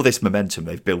 because all this momentum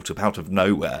they've built up out of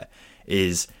nowhere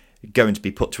is going to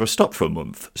be put to a stop for a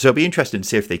month. So it'll be interesting to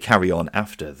see if they carry on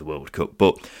after the World Cup.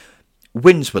 But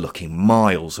wins were looking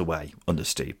miles away under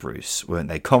Steve Bruce, weren't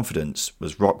they? Confidence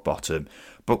was rock bottom.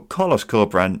 But Carlos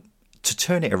Corberán, to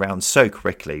turn it around so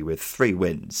quickly with 3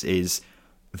 wins is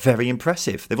very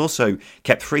impressive. They've also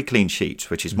kept 3 clean sheets,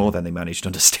 which is more than they managed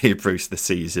under Steve Bruce this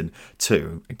season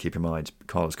too. And keep in mind,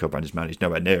 Carlos Corberán has managed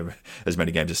nowhere near as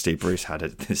many games as Steve Bruce had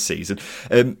this season.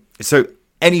 So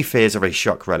any fears of a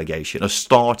shock relegation are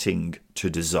starting to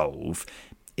dissolve.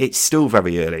 It's still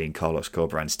very early in Carlos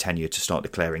Corberán's tenure to start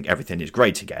declaring everything is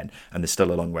great again, and there's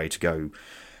still a long way to go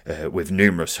with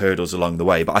numerous hurdles along the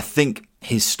way. But I think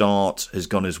his start has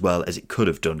gone as well as it could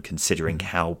have done, considering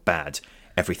how bad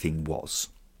everything was.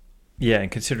 Yeah,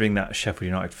 and considering that Sheffield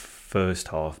United first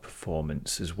half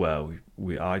performance as well,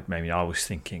 I was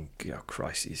thinking, oh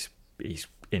Christ, he's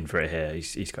in for it here.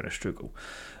 He's going to struggle,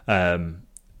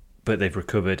 but they've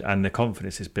recovered, and the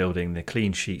confidence is building. The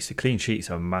clean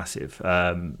sheets are massive.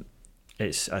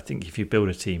 I think if you build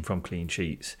a team from clean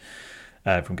sheets,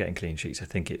 from getting clean sheets, I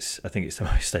think it's the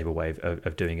most stable way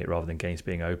of doing it rather than games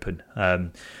being open.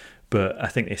 But I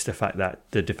think it's the fact that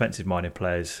the defensive-minded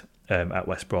players at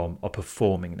West Brom are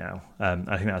performing now.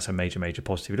 I think that's a major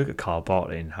positive. You look at Carl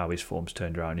Bartley and how his form's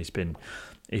turned around. He's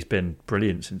been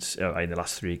brilliant since in the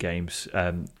last 3 games.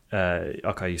 Okay,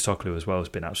 Soklu as well has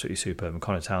been absolutely superb, and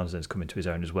Connor Townsend's come into his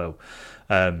own as well.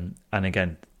 And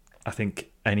again, I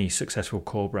think any successful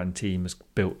core brand team is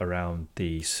built around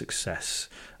the success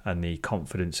and the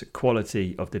confidence and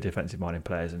quality of the defensive-minded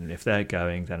players. And if they're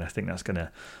going, then I think that's going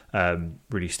to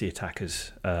release the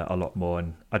attackers a lot more.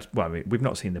 And we've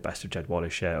not seen the best of Jed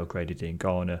Wallace yet or Grady Dean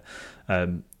Garner.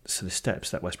 So the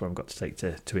steps that West Brom got to take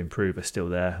to improve are still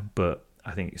there. But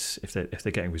I think if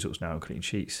they're getting results now on clean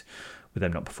sheets, with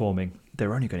them not performing,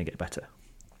 they're only going to get better.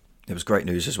 It was great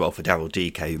news as well for Daryl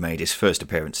Dike, who made his first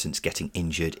appearance since getting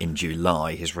injured in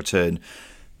July. His return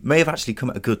may have actually come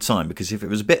at a good time, because if it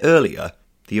was a bit earlier,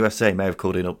 the USA may have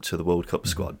called him up to the World Cup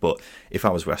squad. But if I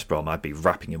was West Brom, I'd be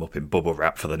wrapping him up in bubble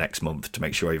wrap for the next month to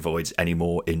make sure he avoids any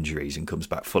more injuries and comes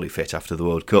back fully fit after the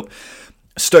World Cup.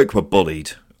 Stoke were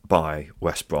bullied by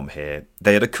West Brom here.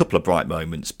 They had a couple of bright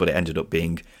moments, but it ended up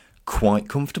being quite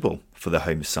comfortable for the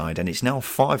home side, and it's now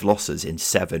 5 losses in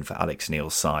 7 for Alex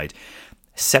Neil's side.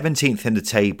 17th in the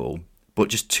table, but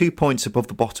just 2 points above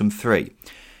the bottom 3.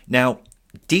 Now,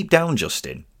 deep down,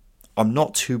 Justin, I'm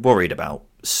not too worried about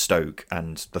Stoke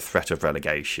and the threat of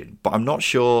relegation, but I'm not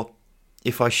sure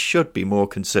if I should be more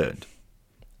concerned.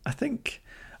 I think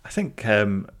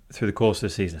through the course of the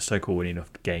season, Stoke will win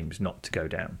enough games not to go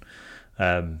down.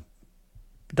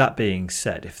 That being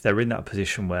said, if they're in that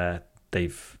position where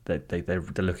they're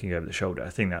looking over the shoulder, I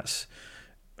think that's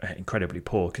incredibly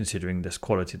poor considering this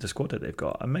quality of the squad that they've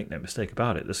got. And make no mistake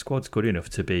about it, the squad's good enough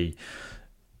to be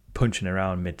punching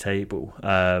around mid-table.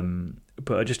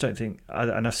 But I just don't think,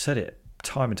 and I've said it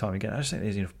time and time again, I just think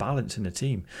there's enough balance in the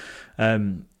team.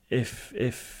 If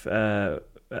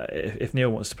Neil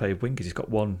wants to play wingers, he's got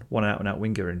one out-and-out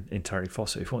winger in Terry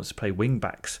Foster. If he wants to play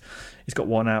wing-backs, he's got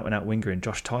one out-and-out winger in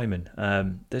Josh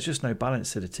Tyman. There's just no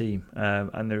balance to the team.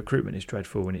 And the recruitment is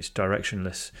dreadful and it's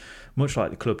directionless. Much like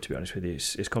the club, to be honest with you,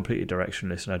 it's completely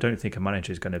directionless. And I don't think a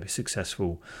manager is going to be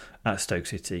successful at Stoke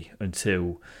City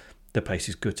until the place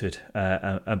is gutted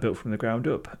and built from the ground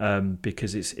up.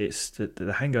 Because it's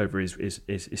the hangover is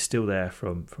still there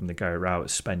from the Gary Rowett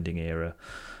spending era.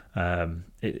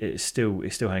 It's still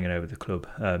hanging over the club.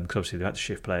 Because obviously they've had to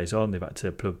shift players on, they've had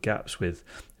to plug gaps with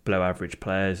below average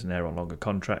players, and they're on longer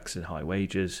contracts and high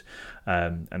wages,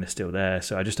 and they're still there.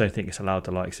 So I just don't think it's allowed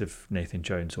the likes of Nathan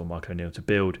Jones or Mark O'Neill to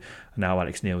build. And now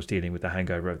Alex Neil's dealing with the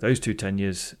hangover of those 2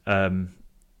 tenures.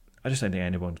 I just don't think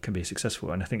anyone can be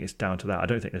successful, and I think it's down to that. I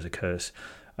don't think there's a curse.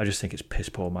 I just think it's piss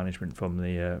poor management from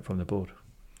the board.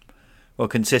 Well,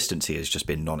 consistency has just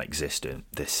been non-existent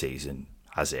this season,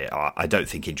 has it? I don't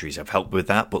think injuries have helped with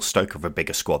that, but Stoke have a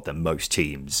bigger squad than most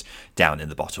teams down in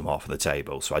the bottom half of the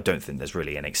table, so I don't think there's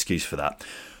really an excuse for that.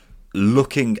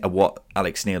 Looking at what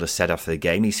Alex Neil has said after the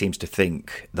game, he seems to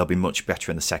think they'll be much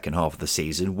better in the second half of the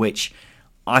season, which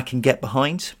I can get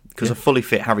behind, because a fully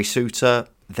fit Harry Souttar,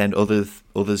 then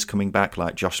others coming back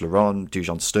like Josh Laron,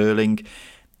 Dujon Sterling,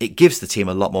 it gives the team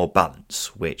a lot more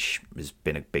balance, which has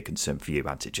been a big concern for you,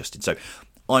 hasn't it, Justin? So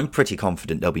I'm pretty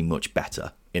confident they'll be much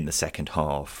better in the second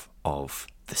half of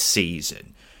the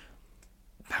season.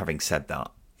 Having said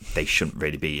that, they shouldn't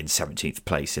really be in 17th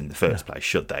place in the first place,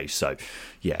 should they? So,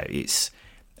 yeah,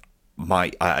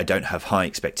 I don't have high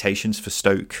expectations for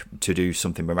Stoke to do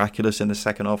something miraculous in the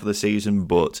second half of the season,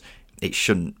 but it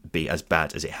shouldn't be as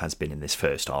bad as it has been in this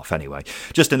first half anyway.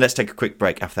 Justin, let's take a quick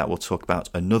break. After that, we'll talk about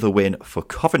another win for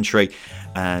Coventry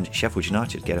and Sheffield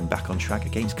United getting back on track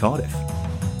against Cardiff.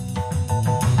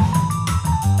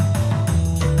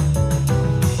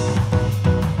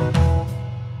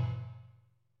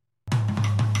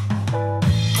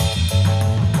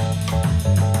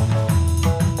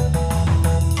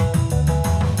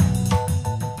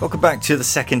 Welcome back to the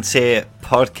Second Tier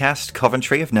podcast.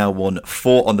 Coventry have now won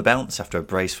 4 on the bounce after a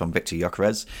brace from Victor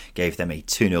Gyökeres gave them a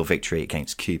 2-0 victory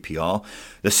against QPR.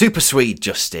 The Super Swede,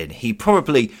 Justin, he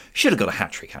probably should have got a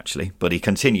hat-trick actually, but he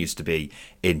continues to be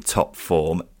in top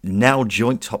form, now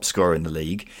joint top scorer in the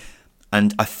league.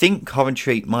 And I think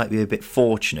Coventry might be a bit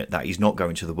fortunate that he's not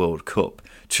going to the World Cup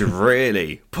to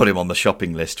really put him on the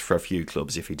shopping list for a few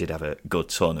clubs if he did have a good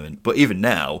tournament. But even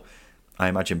now, I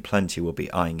imagine plenty will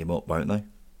be eyeing him up, won't they?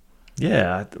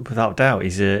 Yeah, without doubt,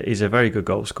 he's a very good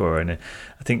goal scorer, and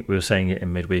I think we were saying it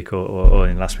in midweek or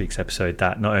in last week's episode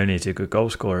that not only is he a good goal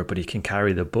scorer, but he can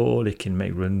carry the ball, he can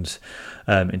make runs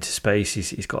into space.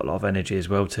 He's got a lot of energy as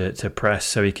well to press,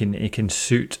 so he can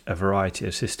suit a variety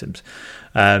of systems.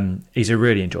 He's a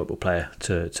really enjoyable player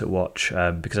to watch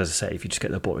because, as I say, if you just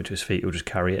get the ball into his feet, he'll just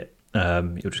carry it.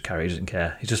 He'll just carry it. He doesn't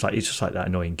care. He's just like that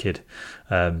annoying kid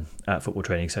at football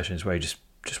training sessions where he just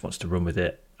wants to run with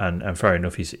it. And fair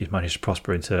enough, he's managed to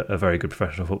prosper into a very good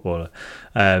professional footballer.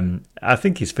 I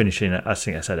think he's finishing. I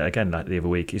think I said it again like the other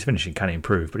week. His finishing can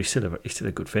improve, but he's still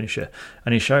a good finisher,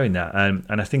 and he's showing that.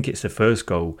 And I think it's the first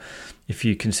goal. If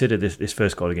you consider this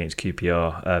first goal against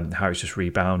QPR, how it's just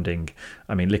rebounding.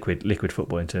 I mean, liquid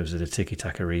football in terms of the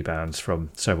tiki-taka rebounds from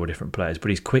several different players. But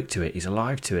he's quick to it. He's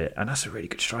alive to it, and that's a really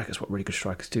good striker. That's what really good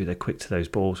strikers do. They're quick to those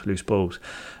balls, loose balls,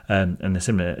 and a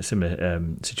similar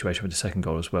situation with the second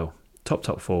goal as well.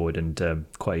 Top forward and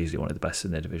quite easily one of the best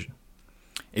in their division.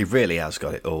 He really has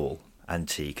got it all, and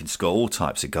he can score all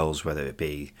types of goals, whether it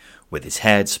be with his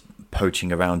head,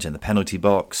 poaching around in the penalty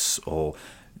box, or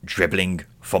dribbling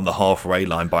from the halfway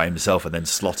line by himself and then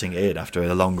slotting it in after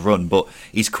a long run. But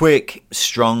he's quick,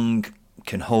 strong,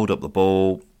 can hold up the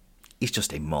ball. He's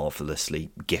just a marvellously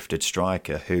gifted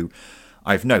striker who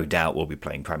I've no doubt will be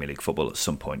playing Premier League football at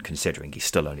some point, considering he's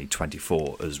still only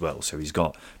 24 as well, so he's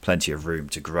got plenty of room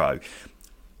to grow.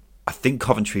 I think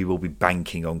Coventry will be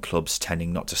banking on clubs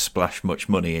tending not to splash much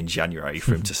money in January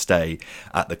for him to stay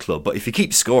at the club. But if he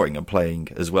keeps scoring and playing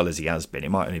as well as he has been, it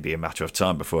might only be a matter of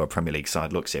time before a Premier League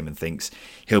side looks at him and thinks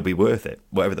he'll be worth it,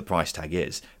 whatever the price tag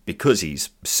is. Because he's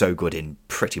so good in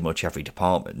pretty much every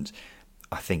department,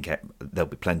 I think there'll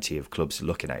be plenty of clubs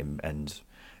looking at him and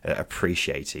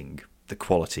appreciating the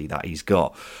quality that he's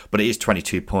got. But it is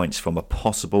 22 points from a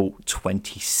possible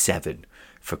 27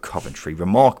 for Coventry.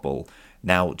 Remarkable.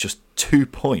 Now just 2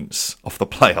 points off the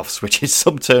playoffs, which is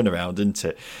some turnaround, isn't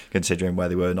it, considering where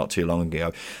they were not too long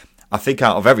ago. I think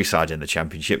out of every side in the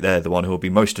Championship, they're the one who will be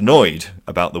most annoyed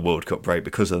about the World Cup break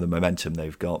because of the momentum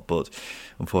they've got. But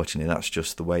unfortunately, that's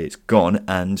just the way it's gone,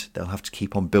 and they'll have to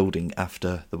keep on building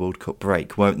after the World Cup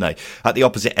break, won't they? At the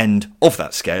opposite end of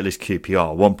that scale is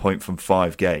QPR, 1 point from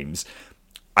 5 games.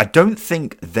 I don't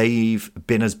think they've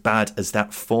been as bad as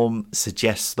that form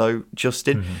suggests, though,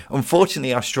 Justin. Mm-hmm.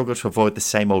 Unfortunately, I struggle to avoid the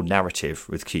same old narrative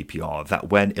with QPR, that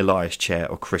when Elias Chair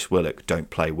or Chris Willock don't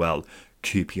play well,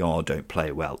 QPR don't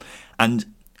play well. And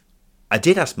I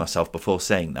did ask myself before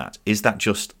saying that, is that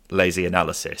just lazy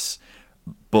analysis?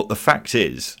 But the fact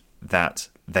is that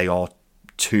they are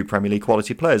 2 Premier League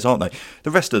quality players, aren't they?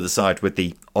 The rest of the side, with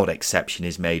the odd exception,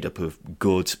 is made up of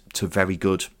good to very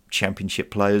good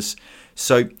Championship players.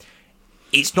 So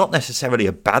it's not necessarily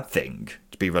a bad thing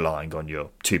to be relying on your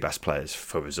 2 best players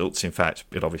for results. In fact,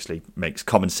 it obviously makes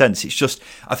common sense. It's just,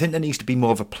 I think there needs to be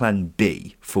more of a plan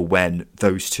B for when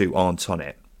those 2 aren't on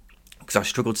it. Because I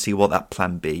struggle to see what that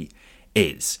plan B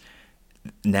is.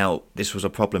 Now, this was a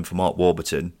problem for Mark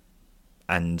Warburton,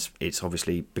 and it's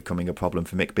obviously becoming a problem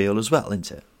for Mick Beale as well,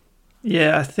 isn't it?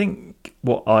 Yeah, I think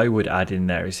what I would add in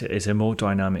there is a more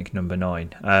dynamic number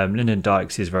 9. Lyndon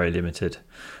Dykes is very limited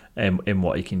in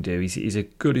what he can do. He's a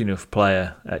good enough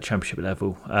player at Championship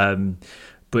level.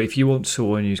 But if you want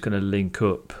someone who's going to link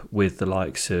up with the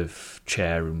likes of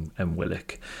Chair and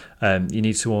Willock, you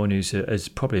need someone who's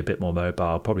probably a bit more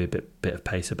mobile, probably a bit of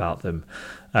pace about them.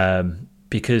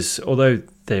 Because although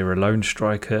they're a lone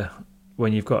striker,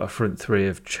 when you've got a front 3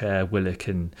 of Chair, Willock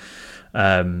and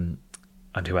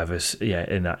whoever's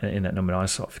in that number 9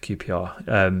 slot for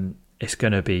QPR, it's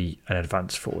going to be an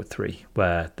advanced forward 3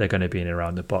 where they're going to be in and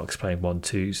around the box playing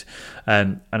 1-2s,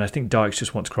 and I think Dykes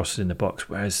just wants crosses in the box,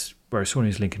 whereas someone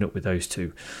who's linking up with those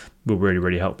 2 will really,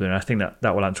 really help them. And I think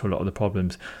that will answer a lot of the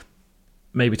problems.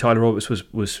 Maybe Tyler Roberts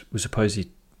was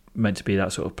supposedly meant to be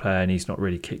that sort of player, and he's not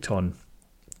really kicked on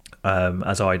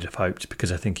as I'd have hoped,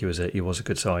 because I think he was a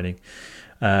good signing.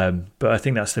 But I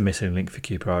think that's the missing link for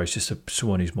QPR, is just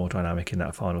someone who's more dynamic in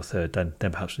that final third than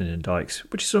perhaps Lyndon Dykes,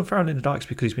 which is unfair on Lyndon Dykes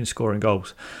because he's been scoring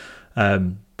goals.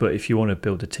 But if you want to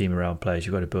build a team around players,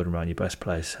 you've got to build them around your best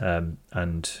players. And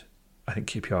I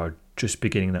think QPR are just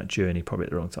beginning that journey probably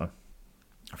at the wrong time.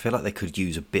 I feel like they could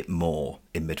use a bit more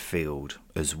in midfield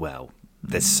as well.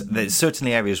 There's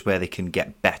certainly areas where they can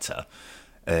get better.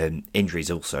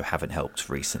 Injuries also haven't helped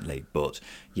recently, but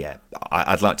yeah,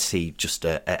 I'd like to see just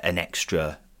an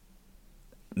extra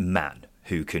man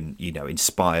who can,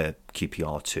 inspire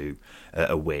QPR to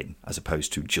a win, as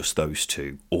opposed to just those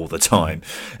 2 all the time.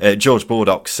 George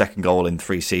Baldock's second goal in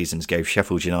 3 seasons gave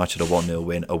Sheffield United a 1-0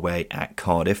 win away at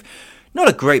Cardiff. Not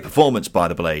a great performance by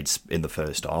the Blades in the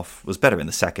first half, was better in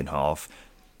the second half.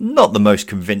 Not the most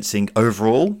convincing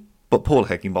overall, but Paul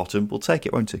Heckingbottom will take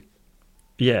it, won't he?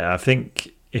 Yeah, I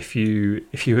think if you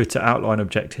were to outline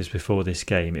objectives before this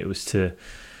game, it was to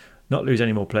not lose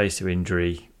any more players to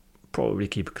injury, probably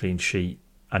keep a clean sheet,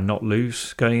 and not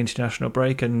lose going into international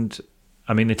break. And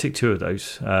I mean, they took 2 of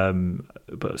those,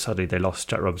 but sadly they lost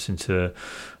Jack Robinson to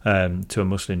a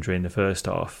muscle injury in the first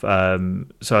half.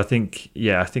 So I think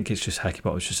it's just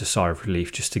Heckingbottom was just a sigh of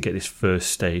relief just to get this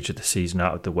first stage of the season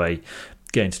out of the way,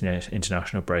 get into the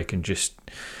international break, and just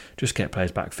get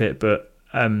players back fit. But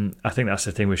I think that's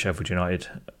the thing with Sheffield United,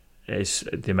 is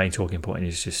the main talking point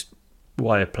is just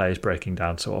why are players breaking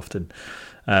down so often?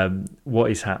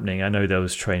 What is happening? I know there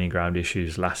was training ground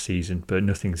issues last season, but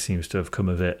nothing seems to have come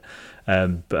of it.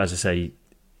 But as I say,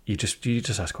 you just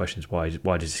ask questions. Why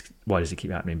does it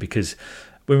keep happening? Because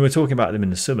when we were talking about them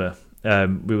in the summer,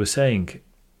 we were saying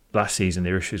last season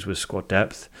their issues was squad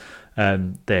depth.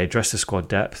 They addressed the squad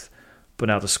depth, but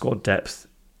now the squad depth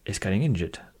is getting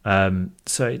injured.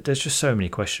 So there's just so many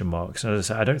question marks. And as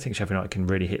I say, I don't think Sheffield United can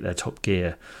really hit their top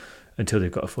gear until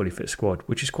they've got a fully fit squad,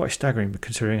 which is quite staggering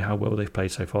considering how well they've played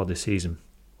so far this season.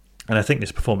 And I think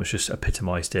this performance just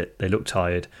epitomised it. They looked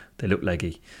tired, they looked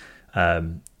leggy,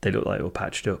 they looked like they were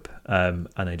patched up, and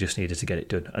they just needed to get it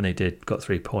done. And they did, got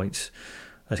 3 points.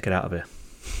 Let's get out of here.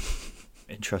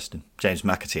 Interesting. James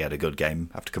McAtee had a good game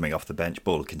after coming off the bench.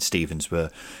 Bullock and Stevens were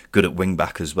good at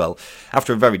wing-back as well.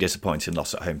 After a very disappointing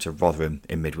loss at home to Rotherham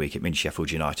in midweek, it means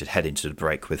Sheffield United head into the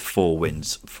break with 4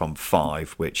 wins from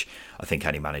 5, which I think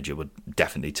any manager would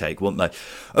definitely take, wouldn't they?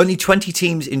 Only 20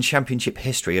 teams in Championship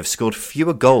history have scored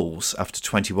fewer goals after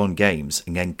 21 games,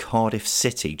 and then Cardiff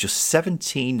City, just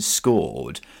 17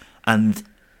 scored. And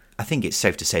I think it's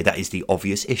safe to say that is the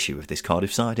obvious issue of this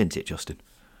Cardiff side, isn't it, Justin?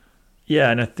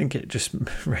 Yeah, and I think it just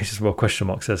raises more question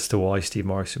marks as to why Steve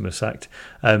Morrison was sacked,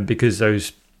 because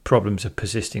those problems are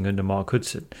persisting under Mark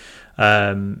Hudson.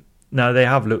 Now, they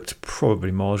have looked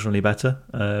probably marginally better,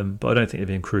 but I don't think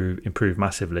they've improved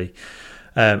massively.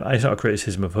 And it's not a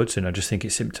criticism of Hudson. I just think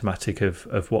it's symptomatic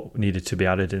of what needed to be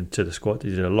added into the squad. They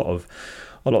did a lot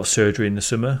of surgery in the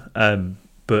summer.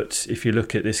 But if you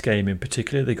look at this game in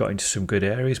particular, they got into some good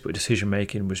areas, but decision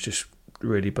making was just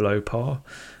really below par.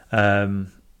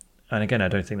 And again, I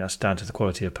don't think that's down to the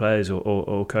quality of players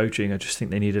or coaching. I just think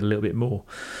they needed a little bit more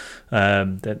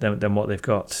than what they've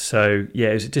got. So,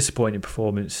 yeah, it was a disappointing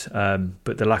performance,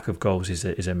 but the lack of goals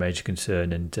is a major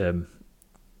concern. And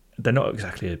they're not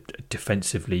exactly a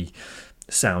defensively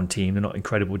sound team. They're not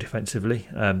incredible defensively.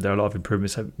 There are a lot of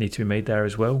improvements that need to be made there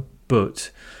as well.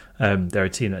 But they're a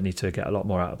team that need to get a lot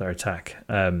more out of their attack.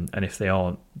 And if they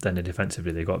aren't, then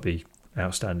defensively they've got to be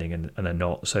outstanding, and they're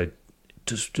not. So,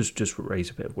 just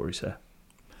raise a bit of worries there.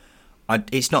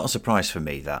 It's not a surprise for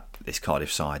me that this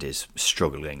Cardiff side is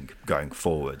struggling going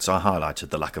forwards. I highlighted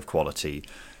the lack of quality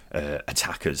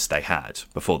attackers they had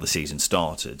before the season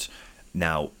started.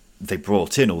 Now, they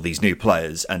brought in all these new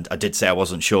players, and I did say I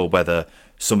wasn't sure whether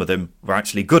some of them were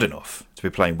actually good enough to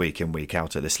be playing week in, week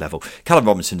out at this level. Callum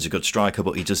Robinson's a good striker,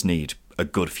 but he does need a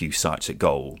good few sights at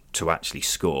goal to actually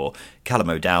score. Callum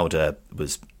O'Dowda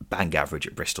was bang average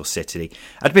at Bristol City.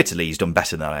 Admittedly, he's done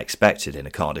better than I expected in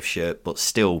a Cardiff shirt, but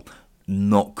still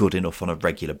not good enough on a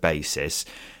regular basis.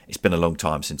 It's been a long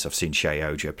time since I've seen Shea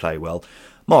Ojo play well.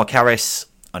 Mark Harris,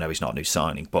 I know he's not a new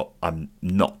signing, but I'm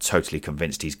not totally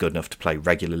convinced he's good enough to play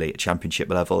regularly at Championship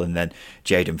level. And then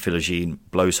Jadon Philogene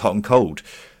blows hot and cold.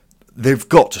 They've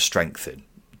got to strengthen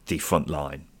the front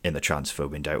line in the transfer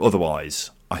window.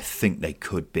 Otherwise, I think they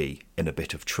could be in a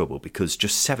bit of trouble, because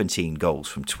just 17 goals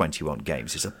from 21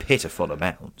 games is a pitiful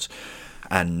amount.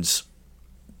 And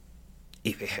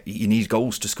you need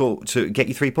goals to score to get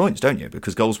you 3 points, don't you?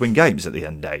 Because goals win games at the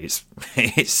end of the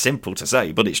day. It's simple to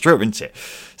say, but it's true, isn't it?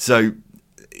 So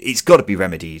it's got to be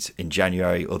remedied in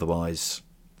January. Otherwise,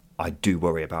 I do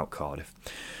worry about Cardiff.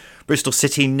 Bristol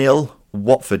City 0,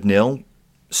 Watford 0.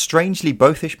 Strangely,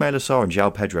 both Ismaila Sarr and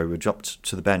João Pedro were dropped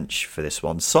to the bench for this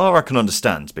one. Sarr I can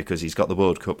understand because he's got the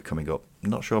World Cup coming up. I'm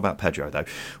not sure about Pedro though.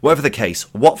 Whatever the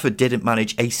case, Watford didn't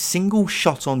manage a single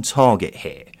shot on target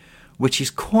here, which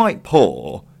is quite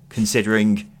poor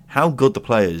considering how good the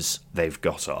players they've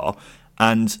got are.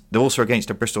 And they're also against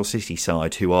a Bristol City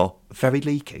side who are very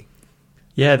leaky.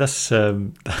 Yeah, that's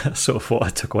sort of what I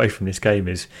took away from this game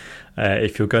is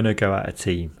if you're going to go at a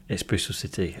team, it's Bristol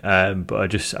City. But I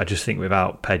just think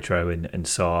without Pedro and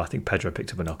Sarr, I think Pedro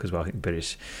picked up a knock as well. I think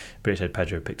British said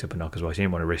Pedro picked up a knock as well. So he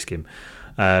didn't want to risk him.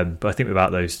 But I think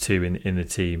without those two in the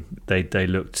team, they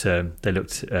looked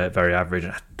very average.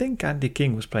 And I think Andy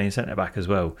King was playing centre back as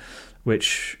well,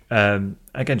 which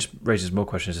again just raises more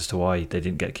questions as to why they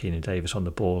didn't get Keenan Davis on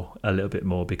the ball a little bit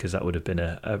more, because that would have been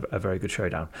a very good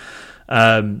showdown.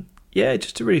 Yeah,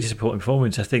 just a really disappointing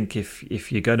performance. I think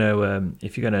if you're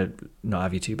gonna not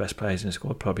have your two best players in the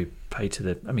squad, probably pay to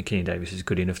the. I mean, Kenny Davis is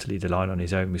good enough to lead the line on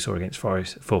his own. We saw against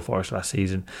Forest last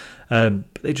season,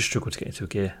 but they just struggled to get into a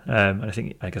gear. And I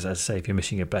think, as I say, if you're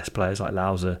missing your best players like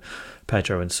Lauser,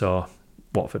 Pedro, and Sarr,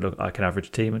 Watford look like an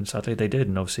average team, and sadly they did.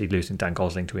 And obviously losing Dan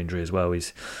Gosling to injury as well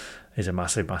is a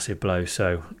massive blow.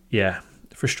 So yeah,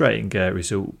 frustrating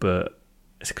result, but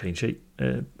it's a clean sheet.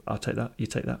 I'll take that. You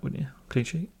take that, wouldn't you? Clean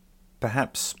sheet.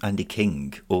 Perhaps Andy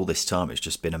King all this time has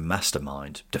just been a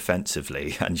mastermind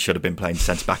defensively and should have been playing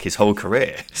centre-back his whole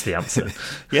career. It's the answer.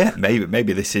 Yeah,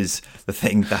 maybe this is the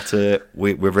thing that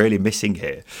we're really missing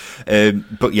here.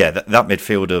 But yeah, that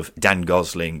midfield of Dan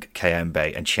Gosling,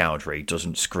 Kayembe and Chowdhury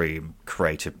doesn't scream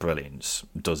creative brilliance,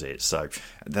 does it? So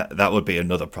that would be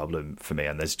another problem for me,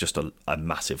 and there's just a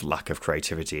massive lack of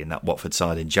creativity in that Watford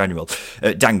side in general.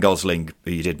 Dan Gosling,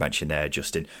 who you did mention there,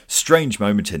 Justin, strange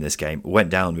moment in this game, went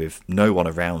down with no one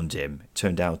around him. It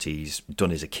turned out he's done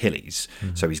his Achilles,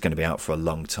 so he's going to be out for a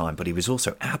long time. But he was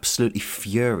also absolutely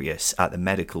furious at the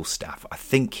medical staff. I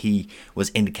think he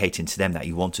was indicating to them that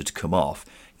he wanted to come off,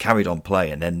 carried on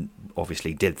playing, and then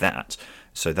obviously did that.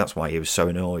 So that's why he was so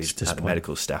annoyed at the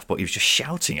medical staff. But he was just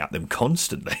shouting at them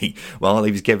constantly while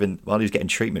he was getting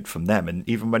treatment from them. And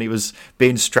even when he was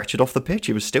being stretchered off the pitch,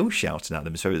 he was still shouting at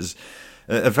them. So it was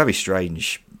a very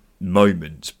strange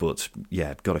moment, but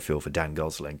yeah, got to feel for Dan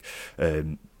Gosling.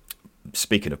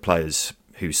 Speaking of players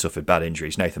who suffered bad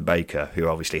injuries, Nathan Baker, who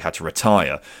obviously had to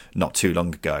retire not too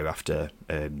long ago after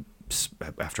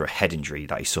a head injury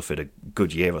that he suffered a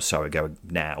good year or so ago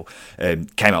now,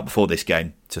 came out before this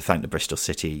game to thank the Bristol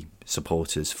City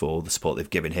supporters for the support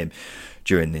they've given him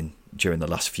during the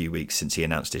last few weeks since he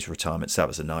announced his retirement. So that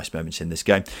was a nice moment in this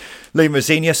game. Liam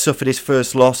Rosenior suffered his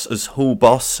first loss as Hull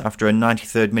boss after a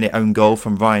 93rd minute own goal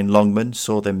from Ryan Longman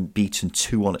saw them beaten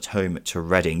 2-1 at home to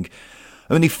Reading.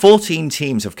 Only 14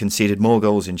 teams have conceded more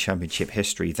goals in Championship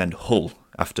history than Hull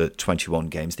after 21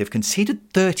 games. They've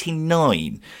conceded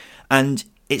 39, and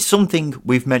it's something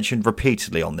we've mentioned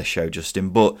repeatedly on this show,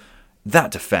 Justin, but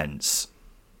that defence,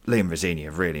 Liam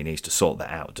Rosenior really needs to sort that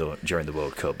out during the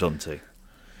World Cup, doesn't he?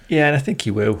 Yeah, and I think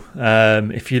he will.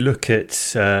 If you look at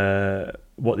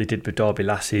what they did with Derby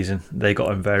last season, they got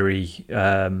them very.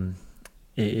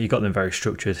 He got them very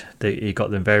structured. He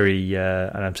got them very,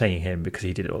 and I'm saying him because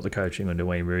he did all the coaching under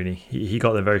Wayne Rooney. He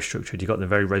got them very structured. He got them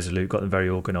very resolute. Got them very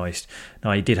organised.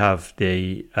 Now he did have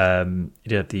the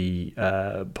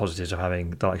positives of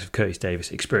having the likes of Curtis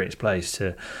Davis, experienced players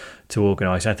to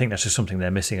organise. I think that's just something they're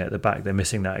missing at the back. They're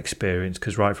missing that experience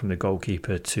because right from the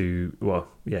goalkeeper to the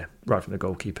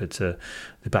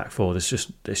back four, it's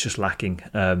just lacking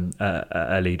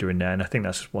a leader in there, and I think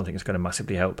that's one thing that's going to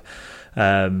massively help.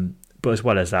 But as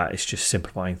well as that, it's just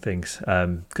simplifying things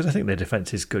because I think their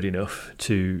defence is good enough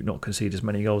to not concede as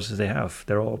many goals as they have.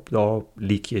 There are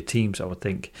leakier teams, I would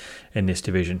think, in this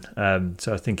division.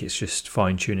 So I think it's just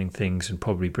fine-tuning things and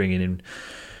probably bringing in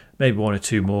maybe one or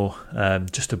two more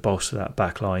just to bolster that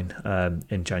back line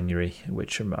in January,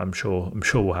 which I'm sure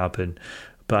will happen.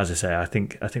 But as I say, I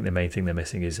think the main thing they're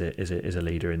missing is a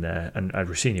leader in there, and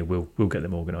Rosenior will get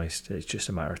them organised. It's just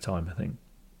a matter of time, I think.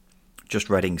 Just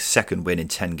Reading's second win in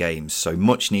 10 games, so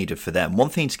much needed for them. One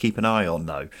thing to keep an eye on,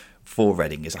 though, for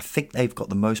Reading is I think they've got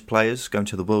the most players going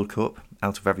to the World Cup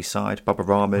out of every side. Baba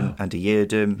Rahman, Andy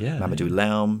Yeardham, Mamadou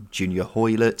Laum, Junior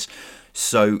Hoylett.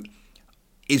 So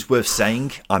it's worth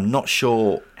saying, I'm not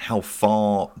sure how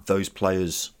far those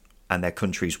players and their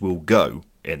countries will go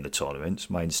in the tournament.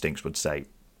 My instincts would say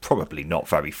probably not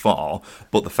very far,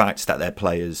 but the fact that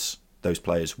those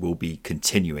players will be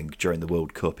continuing during the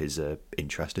World Cup is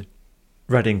interesting.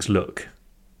 Reading's look,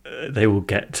 they will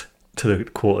get to the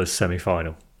quarters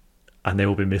semi-final and they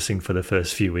will be missing for the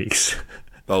first few weeks.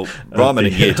 Well, Rahman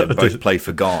and Yeardham both play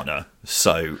for Ghana,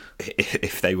 so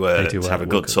if they were to have a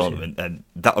good tournament, then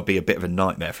that would be a bit of a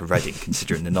nightmare for Reading,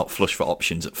 considering they're not flush for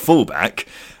options at fullback,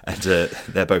 and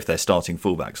they're both their starting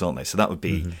fullbacks, aren't they? So that would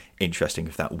be interesting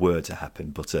if that were to happen.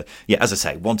 But as I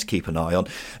say, one to keep an eye on.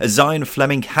 A Zion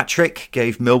Fleming hat-trick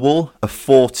gave Millwall a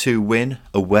 4-2 win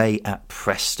away at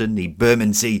Preston. The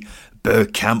Bermondsey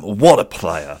Bergkamp, what a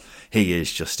player he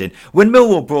is, Justin. When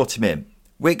Millwall brought him in,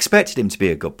 we expected him to be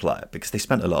a good player because they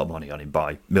spent a lot of money on him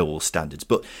by Millwall standards.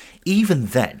 But even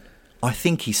then, I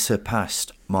think he's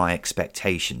surpassed my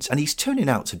expectations. And he's turning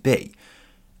out to be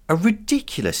a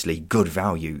ridiculously good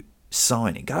value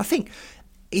signing. And I think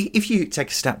if you take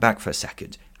a step back for a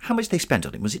second, how much they spent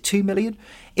on him? Was it 2 million?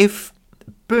 If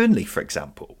Burnley, for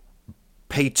example,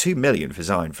 paid 2 million for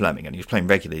Zion Fleming and he was playing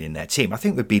regularly in their team, I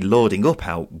think we'd be lauding up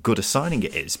how good a signing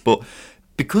it is. But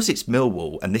because it's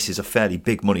Millwall and this is a fairly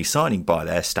big money signing by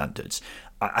their standards,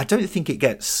 I don't think it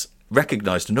gets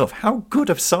recognised enough how good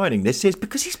of signing this is,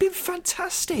 because he's been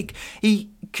fantastic.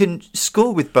 He can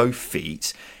score with both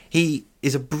feet. He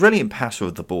is a brilliant passer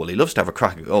of the ball. He loves to have a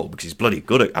crack at goal because he's bloody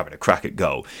good at having a crack at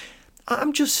goal.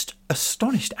 I'm just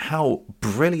astonished how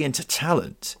brilliant a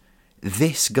talent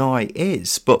this guy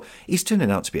is. But he's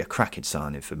turning out to be a cracking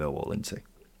signing for Millwall, isn't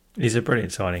he? He's a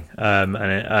brilliant signing, and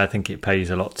I think it pays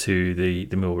a lot to the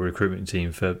Millwall recruitment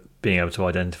team for being able to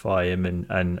identify him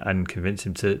and convince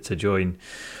him to join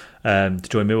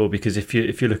Millwall. Because if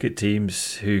you look at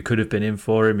teams who could have been in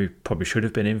for him, who probably should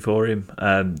have been in for him,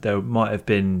 there might have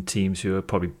been teams who are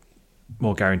probably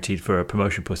more guaranteed for a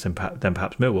promotion push than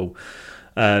perhaps Millwall.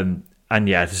 And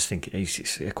yeah, I just think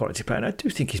he's a quality player. And I do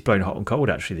think he's blown hot and cold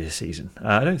actually this season.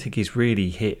 I don't think he's really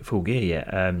hit full gear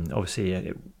yet.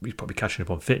 Obviously, he's probably catching up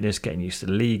on fitness, getting used to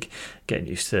the league, getting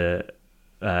used to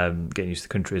the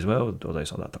country as well. Although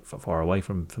it's not that far away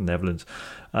from the Netherlands.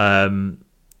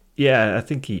 Yeah, I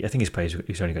think his play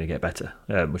is only going to get better,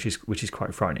 which is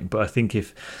quite frightening. But I think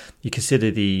if you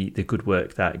consider the good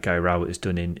work that Gary Rowett has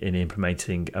done in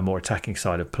implementing a more attacking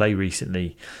side of play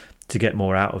recently, to get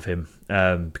more out of him,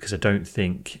 because I don't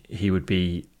think he would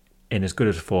be in as good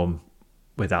a form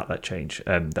without that change.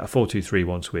 That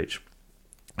 4-2-3-1 switch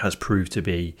has proved to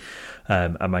be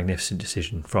a magnificent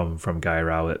decision from Gary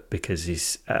Rowett, because he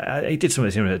did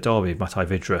something similar at Derby with Matai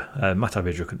Vidra. Matai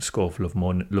Vidra couldn't score for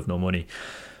love nor money.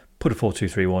 Put a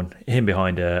 4-2-3-1, him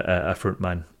behind a front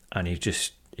man, and he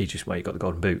just got the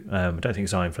golden boot. I don't think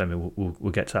Zion Fleming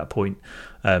will get to that point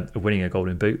of winning a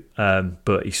golden boot,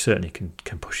 but he certainly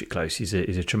can push it close. He's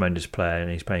a tremendous player,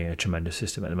 and he's playing a tremendous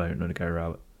system at the moment under Gary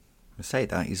Rowett. I say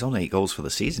that he's on 8 goals for the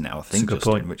season now, I think. That's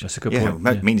a good point. That's a good point.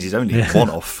 It means he's only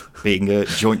one off being a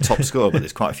joint top scorer, but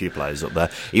there's quite a few players up there.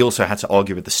 He also had to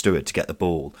argue with the steward to get the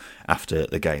ball after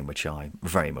the game, which I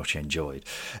very much enjoyed.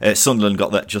 Sunderland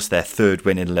got just their 3rd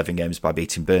win in 11 games by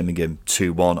beating Birmingham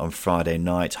 2-1 on Friday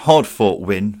night. Hard-fought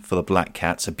win for the Black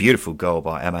Cats. A beautiful goal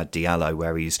by Amad Diallo,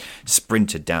 where he's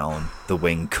sprinted down the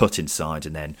wing, cut inside,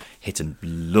 and then hit a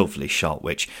lovely shot,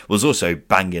 which was also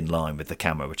bang in line with the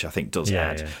camera, which I think does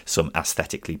add some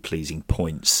aesthetically pleasing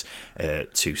points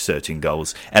to certain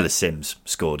goals. Ellis Sims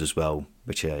scored as well,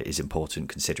 which is important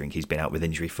considering he's been out with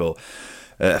injury for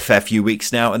a fair few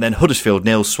weeks now. And then Huddersfield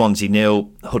 0, Swansea 0.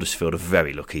 Huddersfield are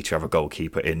very lucky to have a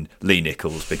goalkeeper in Lee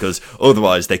Nichols, because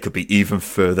otherwise they could be even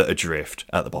further adrift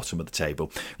at the bottom of the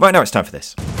table. Right now it's time for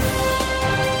this.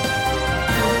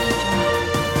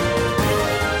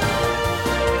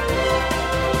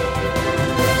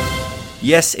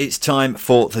 Yes, it's time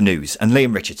for the news, and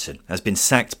Liam Richardson has been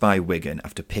sacked by Wigan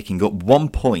after picking up 1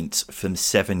 point from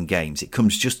 7 games. It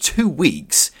comes just 2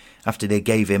 weeks after they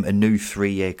gave him a new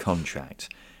 3-year contract,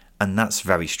 and that's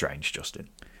very strange, Justin.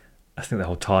 I think the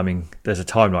whole timing, there's a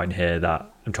timeline here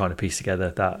that I'm trying to piece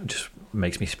together that just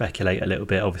makes me speculate a little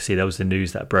bit. Obviously, there was the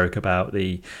news that broke about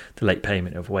the late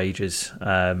payment of wages,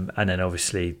 and then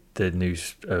obviously the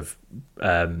news of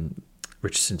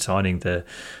Richardson signing the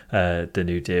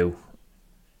new deal.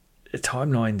 The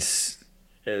timelines,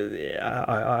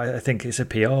 I think it's a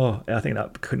PR. I think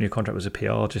that new contract was a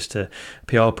PR, just a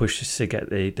PR push just to get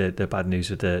the bad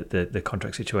news of the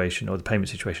contract situation or the payment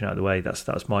situation out of the way.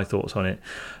 That's my thoughts on it.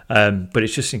 But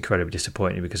it's just incredibly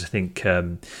disappointing, because I think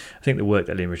the work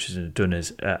that Liam Richardson had done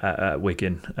at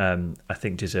Wigan, I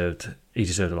think deserved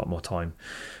a lot more time.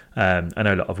 I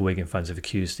know a lot of Wigan fans have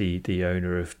accused the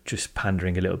owner of just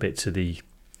pandering a little bit to the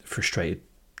frustrated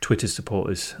Twitter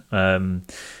supporters,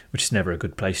 which is never a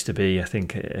good place to be. I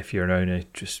think if you're an owner,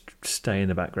 just stay in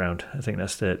the background. I think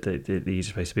that's the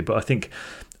easiest place to be. But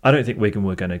I don't think Wigan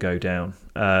were going to go down.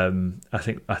 I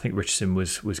think Richardson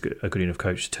was a good enough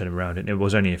coach to turn him around. And it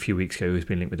was only a few weeks ago he was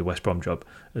being linked with the West Brom job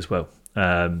as well.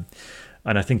 And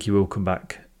I think he will come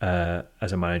back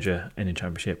as a manager in the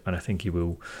Championship, and I think he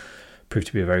will prove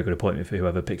to be a very good appointment for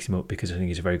whoever picks him up, because I think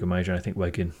he's a very good manager. And I think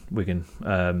Wigan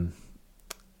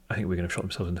have shot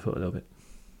themselves in the foot a little bit.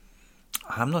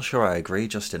 I'm not sure I agree,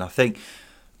 Justin. I think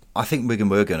Wigan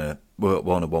were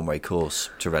on a one-way course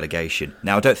to relegation.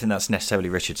 Now, I don't think that's necessarily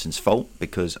Richardson's fault,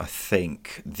 because I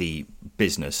think the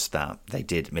business that they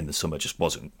did in the summer just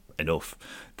wasn't enough.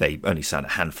 They only signed a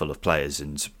handful of players,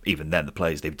 and even then the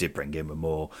players they did bring in were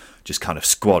more just kind of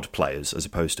squad players as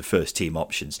opposed to first-team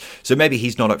options. So maybe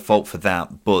he's not at fault for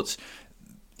that, but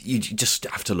you just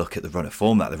have to look at the run of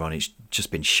form that they're on. It's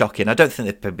just been shocking. I don't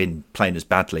think they've been playing as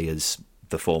badly as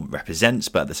the form represents,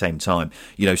 but at the same time,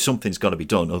 something's got to be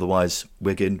done. Otherwise,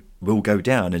 Wigan will go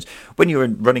down. And when you're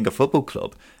running a football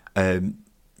club,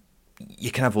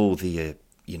 you can have all the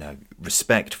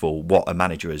respect for what a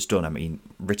manager has done. I mean,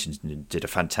 Richardson did a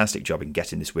fantastic job in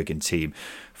getting this Wigan team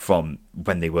from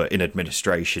when they were in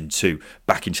administration to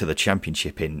back into the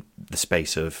Championship in the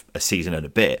space of a season and a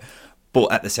bit.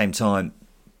 But at the same time,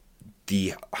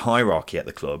 the hierarchy at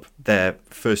the club, their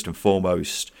first and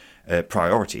foremost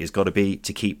priority has got to be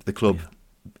to keep the club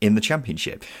in the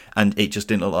Championship, and it just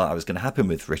didn't look like that was going to happen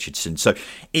with Richardson. So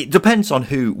it depends on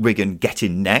who Wigan get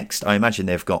in next. I imagine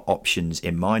they've got options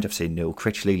in mind. I've seen Neil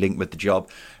Critchley linked with the job.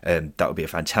 That would be a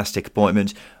fantastic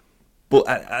appointment. But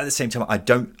at the same time,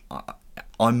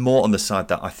 I'm more on the side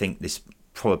that I think this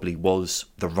probably was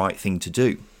the right thing to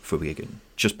do for Wigan,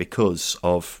 just because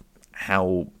of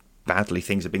how badly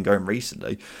things have been going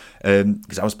recently.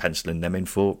 Because I was penciling them in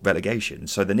for relegation,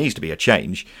 so there needs to be a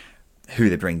change. Who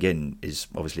they bring in is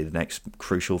obviously the next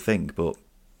crucial thing, but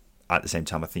at the same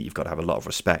time, I think you've got to have a lot of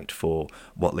respect for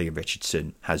what Liam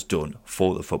Richardson has done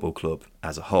for the football club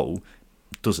as a whole.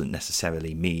 Doesn't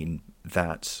necessarily mean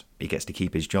that he gets to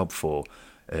keep his job for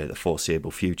the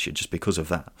foreseeable future just because of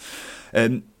that.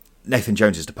 Nathan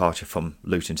Jones's departure from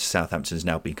Luton to Southampton has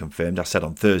now been confirmed. I said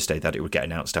on Thursday that it would get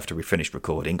announced after we finished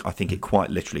recording. I think it quite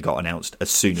literally got announced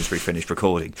as soon as we finished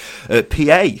recording.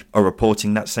 PA are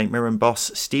reporting that St Mirren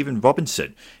boss Stephen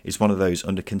Robinson is one of those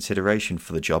under consideration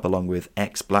for the job, along with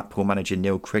ex-Blackpool manager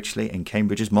Neil Critchley and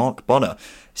Cambridge's Mark Bonner.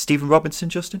 Stephen Robinson,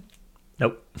 Justin?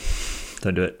 Nope.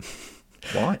 Don't do it.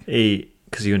 Why?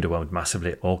 Because he underwhelmed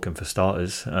massively at Morecambe for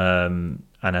starters.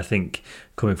 And I think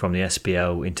coming from the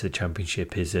SPL into the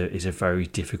Championship is a very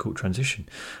difficult transition.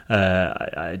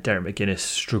 Derek McGuinness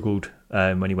struggled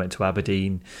when he went to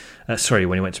Aberdeen.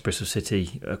 When he went to Bristol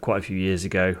City quite a few years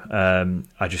ago.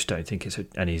 I just don't think it's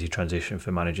an easy transition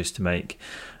for managers to make.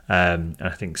 And I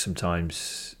think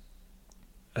sometimes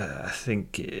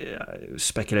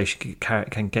speculation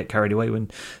can get carried away when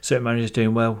certain managers are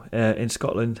doing well in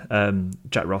Scotland.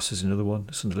 Jack Ross is another one.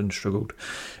 Sunderland struggled.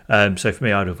 So for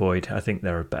me, I'd avoid. I think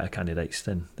there are better candidates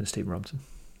than Stephen Robinson.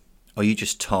 Are you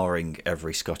just tarring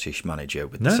every Scottish manager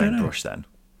with the same brush then?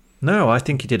 No, I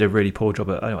think he did a really poor job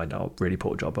not a really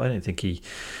poor job, but I don't think he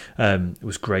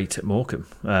was great at Morecambe.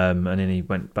 And then he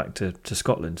went back to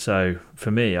Scotland. So for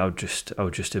me, I would just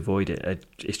avoid it.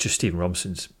 It's just Stephen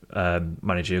Robinson's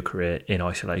managerial career in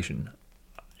isolation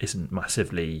isn't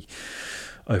massively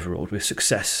overawed with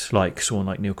success like someone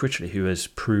like Neil Critchley, who has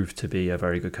proved to be a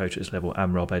very good coach at this level,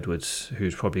 and Rob Edwards,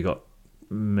 who's probably got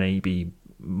maybe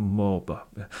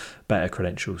better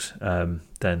credentials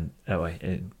than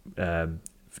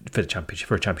for a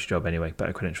championship job anyway,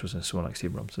 better credentials than someone like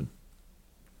Stephen Robinson.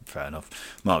 Fair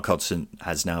enough. Mark Hodgson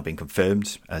has now been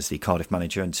confirmed as the Cardiff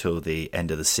manager until the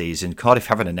end of the season. Cardiff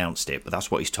haven't announced it, but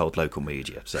that's what he's told local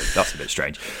media, so that's a bit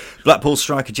strange. Blackpool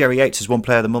striker Jerry Yates has won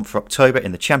Player of the Month for October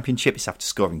in the Championship. It's after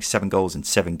scoring 7 goals in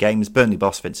 7 games. Burnley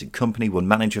boss Vincent Kompany won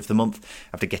Manager of the Month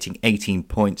after getting 18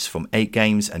 points from 8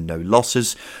 games and no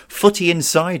losses. Footy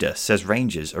Insider says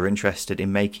Rangers are interested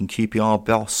in making QPR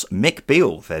boss Mick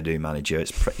Beale their new manager.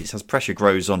 It as pressure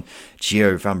grows on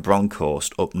Gio van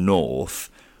Bronckhorst up north.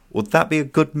 Would that be a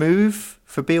good move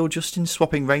for Beale, Justin,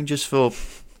 swapping Rangers for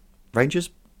Rangers?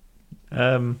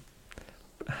 I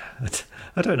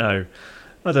don't know.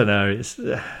 It's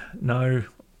no.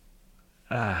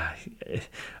 I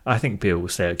think Beale will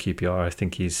stay at QPR. I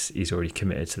think he's already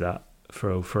committed to that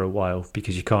for a while,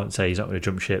 because you can't say he's not going to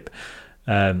jump ship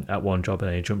at one job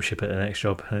and then jump ship at the next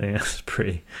job. I think that's a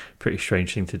pretty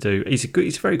strange thing to do. He's a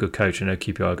very good coach. I know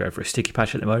QPR are going for a sticky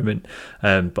patch at the moment,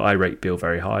 but I rate Beale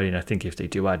very high, and I think if they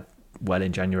do add well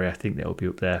in January, I think they'll be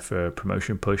up there for a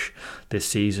promotion push this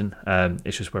season.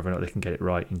 It's just whether or not they can get it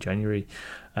right in January.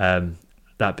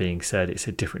 That being said, it's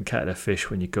a different kettle of fish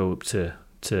when you go up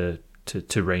to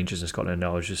Rangers in Scotland. I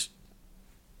was just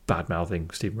bad-mouthing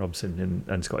Stephen Robinson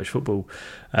and Scottish football,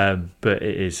 but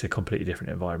it is a completely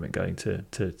different environment going to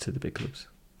the big clubs.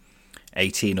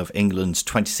 18 of England's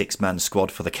 26-man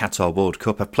squad for the Qatar World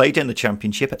Cup have played in the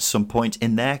Championship at some point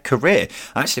in their career.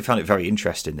 I actually found it very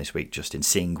interesting this week, just in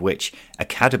seeing which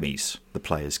academies the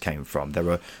players came from. There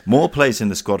are more players in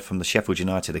the squad from the Sheffield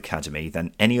United Academy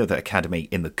than any other academy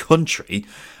in the country,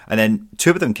 and then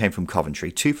 2 of them came from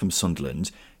Coventry, 2 from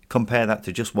Sunderland. Compare that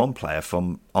to just 1 player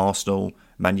from Arsenal,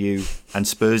 Man U and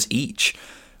Spurs each.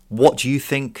 What do you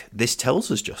think this tells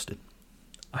us, Justin?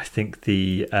 I think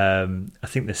the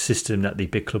system that the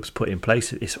big clubs put in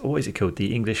place, it's always called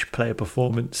the English player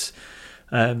performance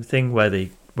thing, where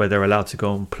they're allowed to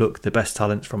go and pluck the best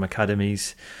talents from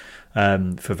academies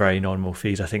for very nominal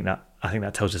fees. I think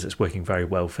that tells us it's working very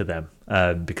well for them,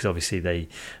 because obviously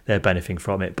they're benefiting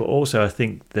from it. But also I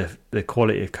think the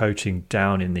quality of coaching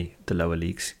down in the lower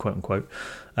leagues, quote unquote,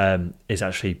 is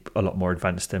actually a lot more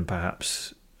advanced than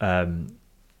perhaps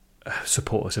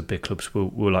supporters of big clubs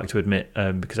will like to admit,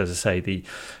 because as I say, the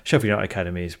Sheffield United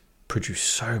Academy has produced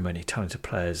so many talented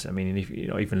players. I mean, if,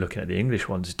 even looking at the English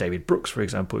ones, David Brooks, for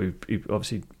example, who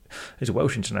obviously is a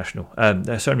Welsh international.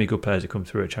 There are so many good players that come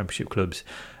through at Championship clubs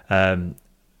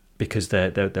because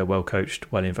they're well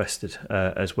coached, well invested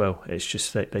as well. It's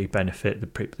just that they benefit,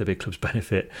 the big clubs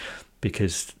benefit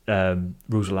because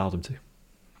rules allow them to.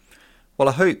 Well,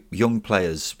 I hope young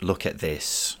players look at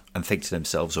this and think to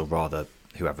themselves, or rather,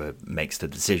 whoever makes the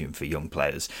decision for young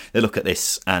players, they look at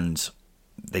this and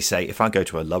they say, if I go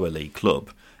to a lower league club,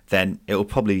 then it will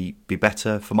probably be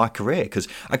better for my career. Because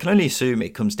I can only assume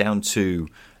it comes down to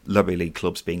lower league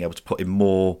clubs being able to put in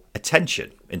more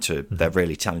attention into their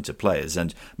really talented players,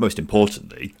 and most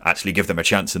importantly, actually give them a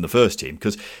chance in the first team.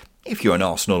 Because if you're an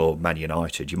Arsenal or Man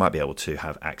United, you might be able to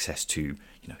have access to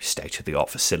state-of-the-art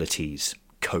facilities,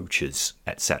 coaches,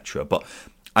 etc. But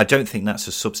I don't think that's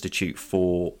a substitute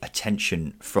for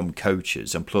attention from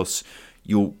coaches. And plus,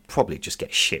 you'll probably just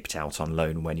get shipped out on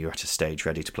loan when you're at a stage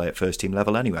ready to play at first team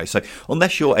level anyway. So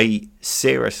unless you're a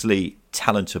seriously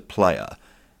talented player,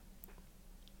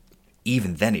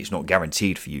 even then it's not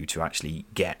guaranteed for you to actually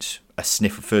get a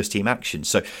sniff of first team action.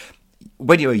 So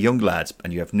when you're a young lad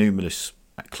and you have numerous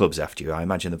clubs after you, I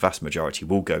imagine the vast majority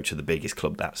will go to the biggest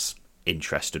club that's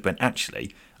interested, when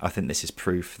actually I think this is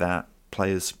proof that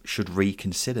players should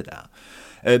reconsider that.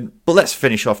 But let's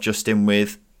finish off, Justin,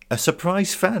 with a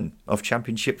surprise fan of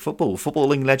Championship football.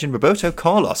 Footballing legend Roberto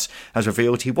Carlos has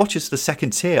revealed he watches the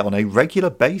second tier on a regular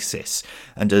basis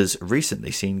and has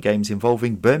recently seen games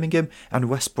involving Birmingham and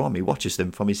West Brom. He watches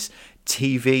them from his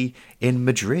TV in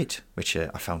Madrid, which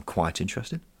I found quite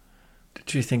interesting.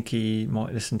 Do you think he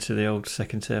might listen to the old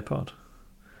second tier pod?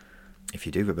 If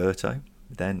you do, Roberto,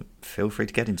 then feel free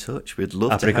to get in touch. We'd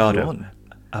love to have you on.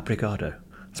 Obrigado.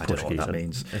 I don't know what that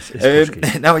means.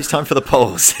 Now it's time for the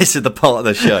polls. This is the part of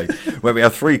the show where we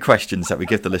have 3 questions that we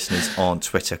give the listeners on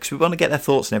Twitter because we want to get their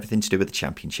thoughts on everything to do with the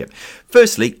Championship.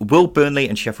 Firstly, will Burnley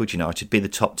and Sheffield United be the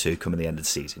top 2 coming the end of the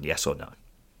season? Yes or no?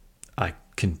 I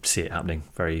can see it happening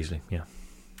very easily, yeah.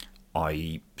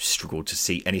 I struggle to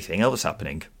see anything else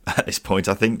happening at this point,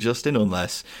 I think, Justin,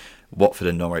 unless Watford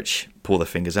and Norwich pull their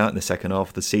fingers out in the second half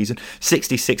of the season.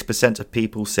 66% of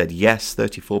people said yes,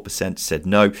 34% said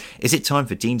no. Is it time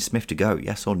for Dean Smith to go,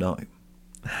 yes or no?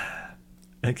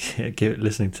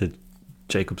 Listening to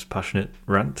Jacob's passionate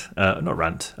rant,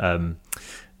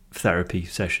 therapy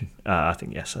session, I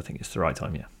think yes, I think it's the right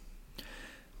time, yeah.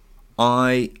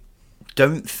 I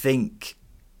don't think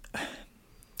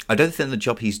the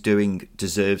job he's doing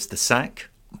deserves the sack,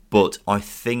 but I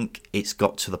think it's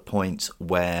got to the point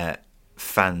where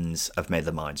fans have made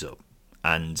their minds up,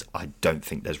 and I don't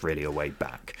think there's really a way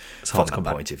back from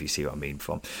that point, if you see what I mean.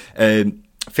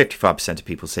 55% of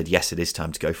people said yes, it is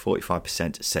time to go.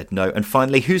 45% said no. And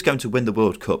finally, who's going to win the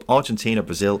World Cup? Argentina,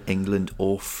 Brazil, England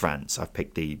or France? I've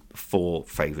picked the 4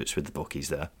 favourites with the bookies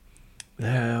there.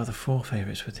 There are the 4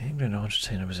 favourites with England,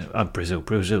 Argentina, Brazil.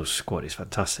 Brazil's squad is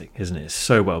fantastic, isn't it? It's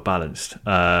so well balanced.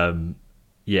 I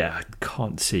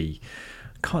can't see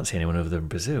anyone other than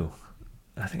Brazil.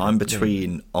 I'm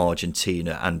between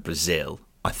Argentina and Brazil.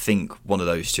 I think one of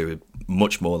those two are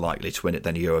much more likely to win it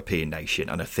than a European nation,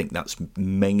 and I think that's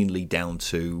mainly down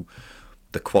to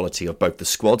the quality of both the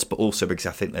squads, but also because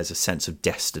I think there's a sense of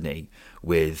destiny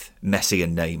with Messi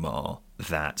and Neymar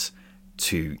that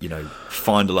to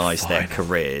finalise their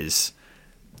careers,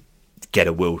 get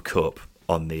a World Cup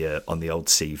on the old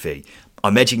CV.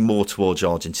 I'm edging more towards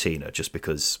Argentina just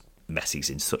because Messi's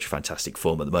in such fantastic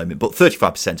form at the moment. But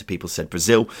 35% of people said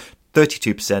Brazil,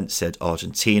 32% said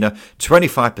Argentina,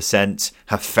 25%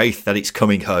 have faith that it's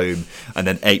coming home, and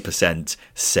then 8%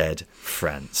 said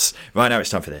France. Right now it's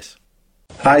time for this.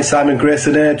 Hi, Simon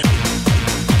Grayson here.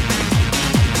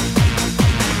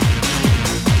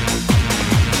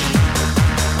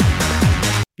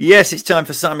 Yes, it's time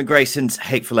for Simon Grayson's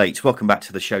Hateful Eight. Welcome back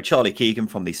to the show. Charlie Keegan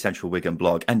from the Central Wigan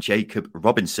blog and Jacob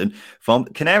Robinson from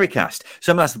Canarycast.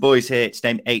 So I'm going to ask the boys here to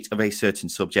name 8 of a certain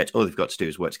subject. All they've got to do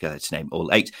is work together to name all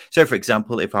 8. So, for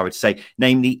example, if I would say,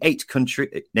 name the 8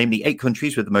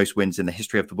 countries with the most wins in the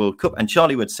history of the World Cup, and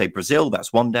Charlie would say Brazil,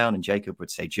 that's 1 down, and Jacob would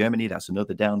say Germany, that's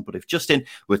another down. But if Justin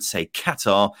would say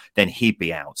Qatar, then he'd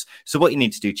be out. So what you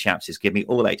need to do, chaps, is give me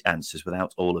all 8 answers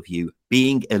without all of you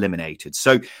being eliminated.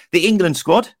 So the England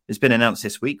squad has been announced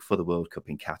this week for the World Cup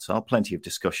in Qatar. Plenty of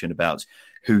discussion about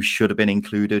who should have been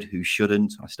included, who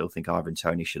shouldn't. I still think Ivan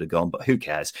Toney should have gone, but who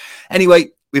cares? Anyway,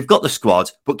 we've got the squad,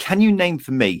 but can you name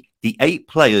for me the 8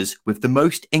 players with the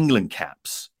most England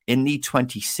caps in the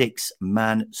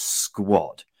 26-man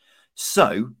squad?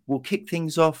 So we'll kick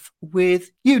things off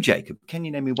with you, Jacob. Can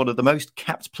you name me one of the most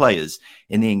capped players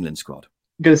in the England squad?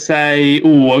 going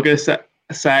to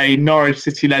say Norwich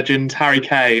City legend Harry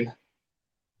Kane.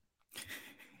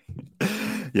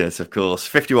 Yes, of course.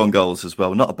 51 goals as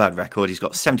well. Not a bad record. He's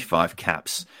got 75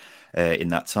 caps in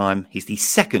that time. He's the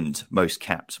second most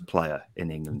capped player in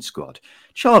the England squad.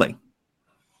 Charlie?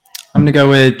 I'm going to go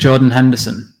with Jordan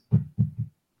Henderson.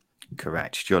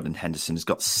 Correct. Jordan Henderson has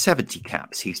got 70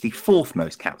 caps. He's the fourth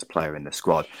most capped player in the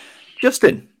squad.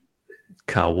 Justin?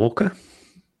 Kyle Walker.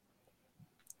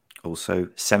 Also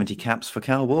 70 caps for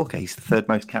Kyle Walker. He's the third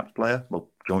most capped player. Well,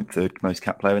 joint third most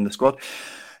capped player in the squad.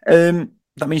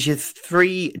 That means you're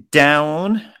 3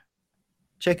 down.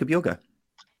 Jacob, you'll go.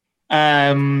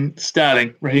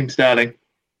 Sterling. Raheem Sterling.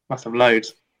 Must have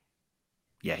loads.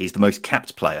 Yeah, he's the most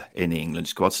capped player in the England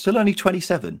squad. Still only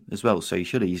 27 as well, so you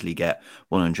should easily get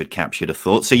 100 caps, you'd have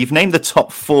thought. So you've named the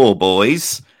top 4,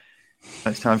 boys.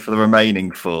 It's time for the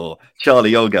remaining 4. Charlie,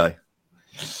 you'll go.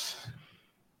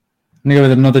 I'm going to go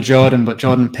with another Jordan, but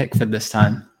Jordan Pickford this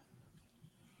time.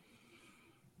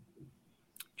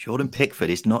 Jordan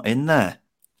Pickford is not in there.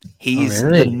 He's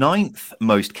really? the 9th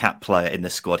most capped player in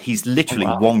the squad. He's literally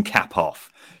 1 cap off.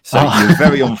 So you're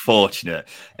very unfortunate.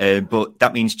 But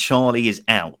that means Charlie is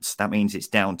out. That means it's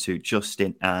down to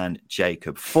Justin and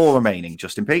Jacob. 4 remaining.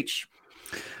 Justin Peach?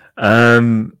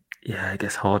 Yeah, it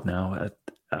gets hard now.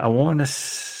 I want to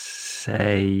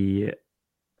say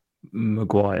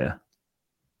Maguire.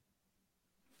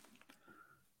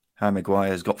 Harry Maguire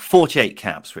has got 48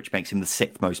 caps, which makes him the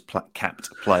 6th most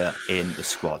capped player in the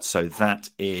squad. So that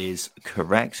is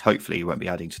correct. Hopefully, you won't be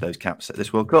adding to those caps at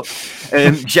this World Cup.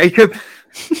 Jacob?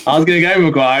 I was going to go with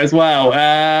Maguire as well.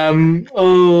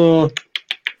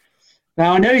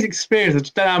 Now, I know he's experienced. I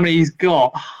just don't know how many he's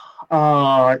got.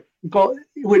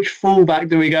 Which fullback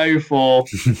do we go for?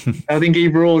 I think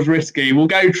either or is risky. We'll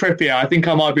go Trippier. I think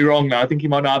I might be wrong, though. I think he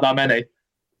might not have that many.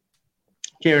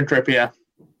 Kieran Trippier.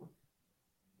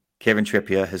 Kieran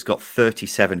Trippier has got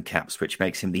 37 caps, which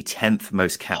makes him the 10th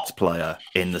most capped player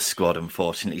in the squad,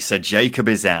 unfortunately. So Jacob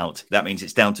is out. That means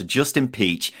it's down to Justin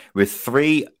Peach with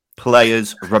 3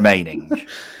 players remaining.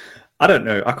 I don't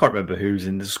know. I can't remember who's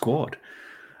in the squad.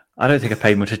 I don't think I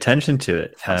paid much attention to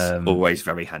it. That's always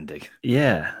very handy.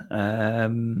 Yeah. I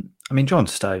mean, John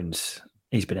Stones,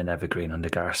 he's been an evergreen under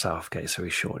Gareth Southgate, so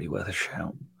he's surely worth a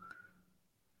shout.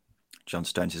 John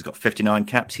Stones has got 59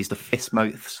 caps. He's the 5th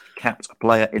most capped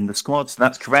player in the squad. So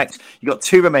that's correct. You've got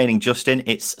 2 remaining, Justin.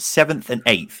 It's 7th and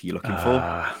 8th you're looking for.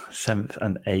 7th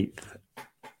and 8th.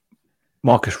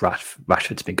 Marcus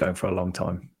Rashford's been going for a long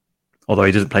time. Although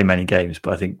he doesn't play many games,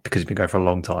 but I think because he's been going for a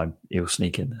long time, he'll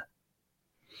sneak in there.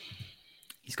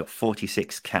 He's got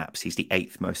 46 caps. He's the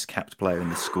 8th most capped player in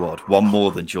the squad. 1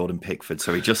 more than Jordan Pickford,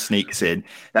 so he just sneaks in.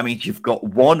 That means you've got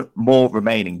 1 more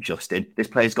remaining, Justin. This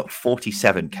player's got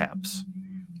 47 caps.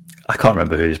 I can't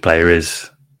remember who this player is.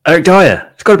 Eric Dyer.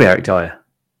 It's got to be Eric Dyer.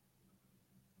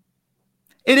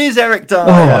 It is Eric Dyer.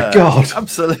 Oh, my God.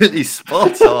 Absolutely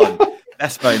spot on.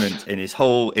 Best moment in his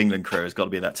whole England career has got to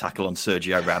be that tackle on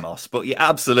Sergio Ramos. But you're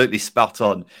absolutely spot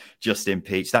on, Justin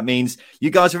Peach. That means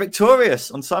you guys are victorious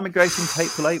on Simon Grayson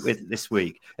Hateful Eight with this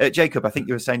week. Jacob, I think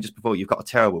you were saying just before, you've got a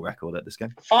terrible record at this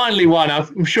game. Finally won.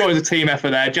 I'm sure it was a team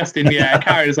effort there. Justin,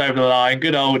 carried us over the line.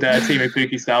 Good old Timo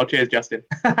Pukki style. Cheers, Justin.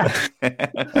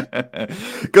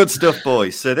 Good stuff,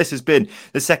 boys. So this has been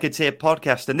the Second Tier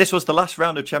Podcast, and this was the last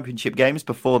round of Championship games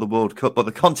before the World Cup, but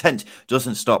the content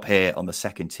doesn't stop here on the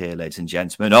Second Tier, ladies and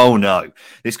gentlemen. Oh no.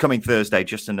 This coming Thursday,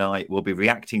 Justin and I will be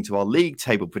reacting to our league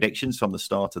table predictions from the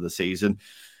start of the season.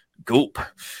 Gulp.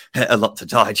 A lot to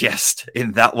digest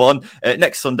in that one.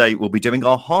 Next Sunday, we'll be doing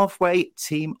our halfway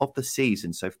team of the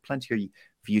season. So plenty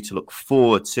for you to look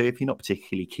forward to. If you're not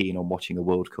particularly keen on watching a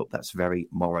World Cup, that's very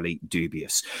morally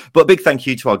dubious. But a big thank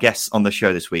you to our guests on the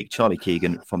show this week. Charlie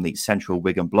Keegan from the Central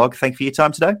Wigan blog. Thank you for your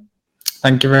time today.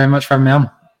 Thank you very much for having me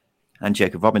on. And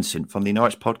Jacob Robinson from the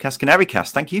Norwich podcast Canary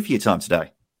Cast. Thank you for your time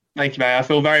today. Thank you, mate. I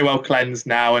feel very well cleansed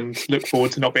now and look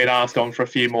forward to not being asked on for a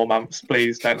few more months.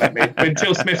 Please don't let me.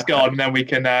 Until Smith's gone, and then we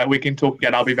can talk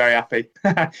again. I'll be very happy.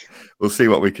 We'll see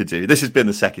what we could do. This has been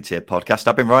the Second Tier Podcast.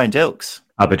 I've been Ryan Dilks.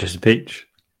 I've been Justin Peach.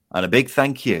 And a big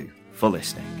thank you for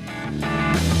listening.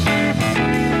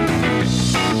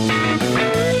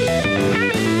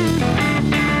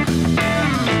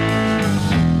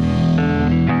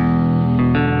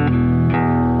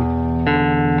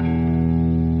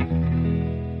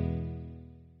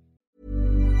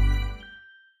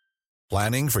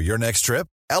 Planning for your next trip?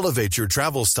 Elevate your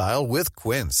travel style with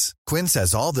Quince. Quince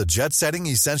has all the jet-setting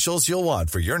essentials you'll want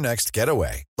for your next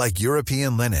getaway, like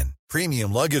European linen,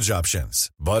 premium luggage options,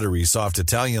 buttery soft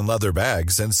Italian leather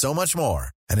bags, and so much more.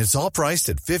 And it's all priced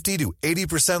at 50 to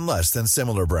 80% less than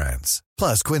similar brands.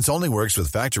 Plus, Quince only works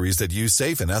with factories that use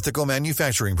safe and ethical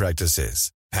manufacturing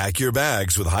practices. Pack your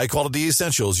bags with high-quality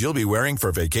essentials you'll be wearing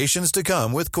for vacations to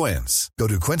come with Quince. Go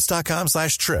to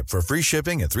quince.com/trip for free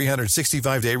shipping and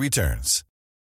 365-day returns.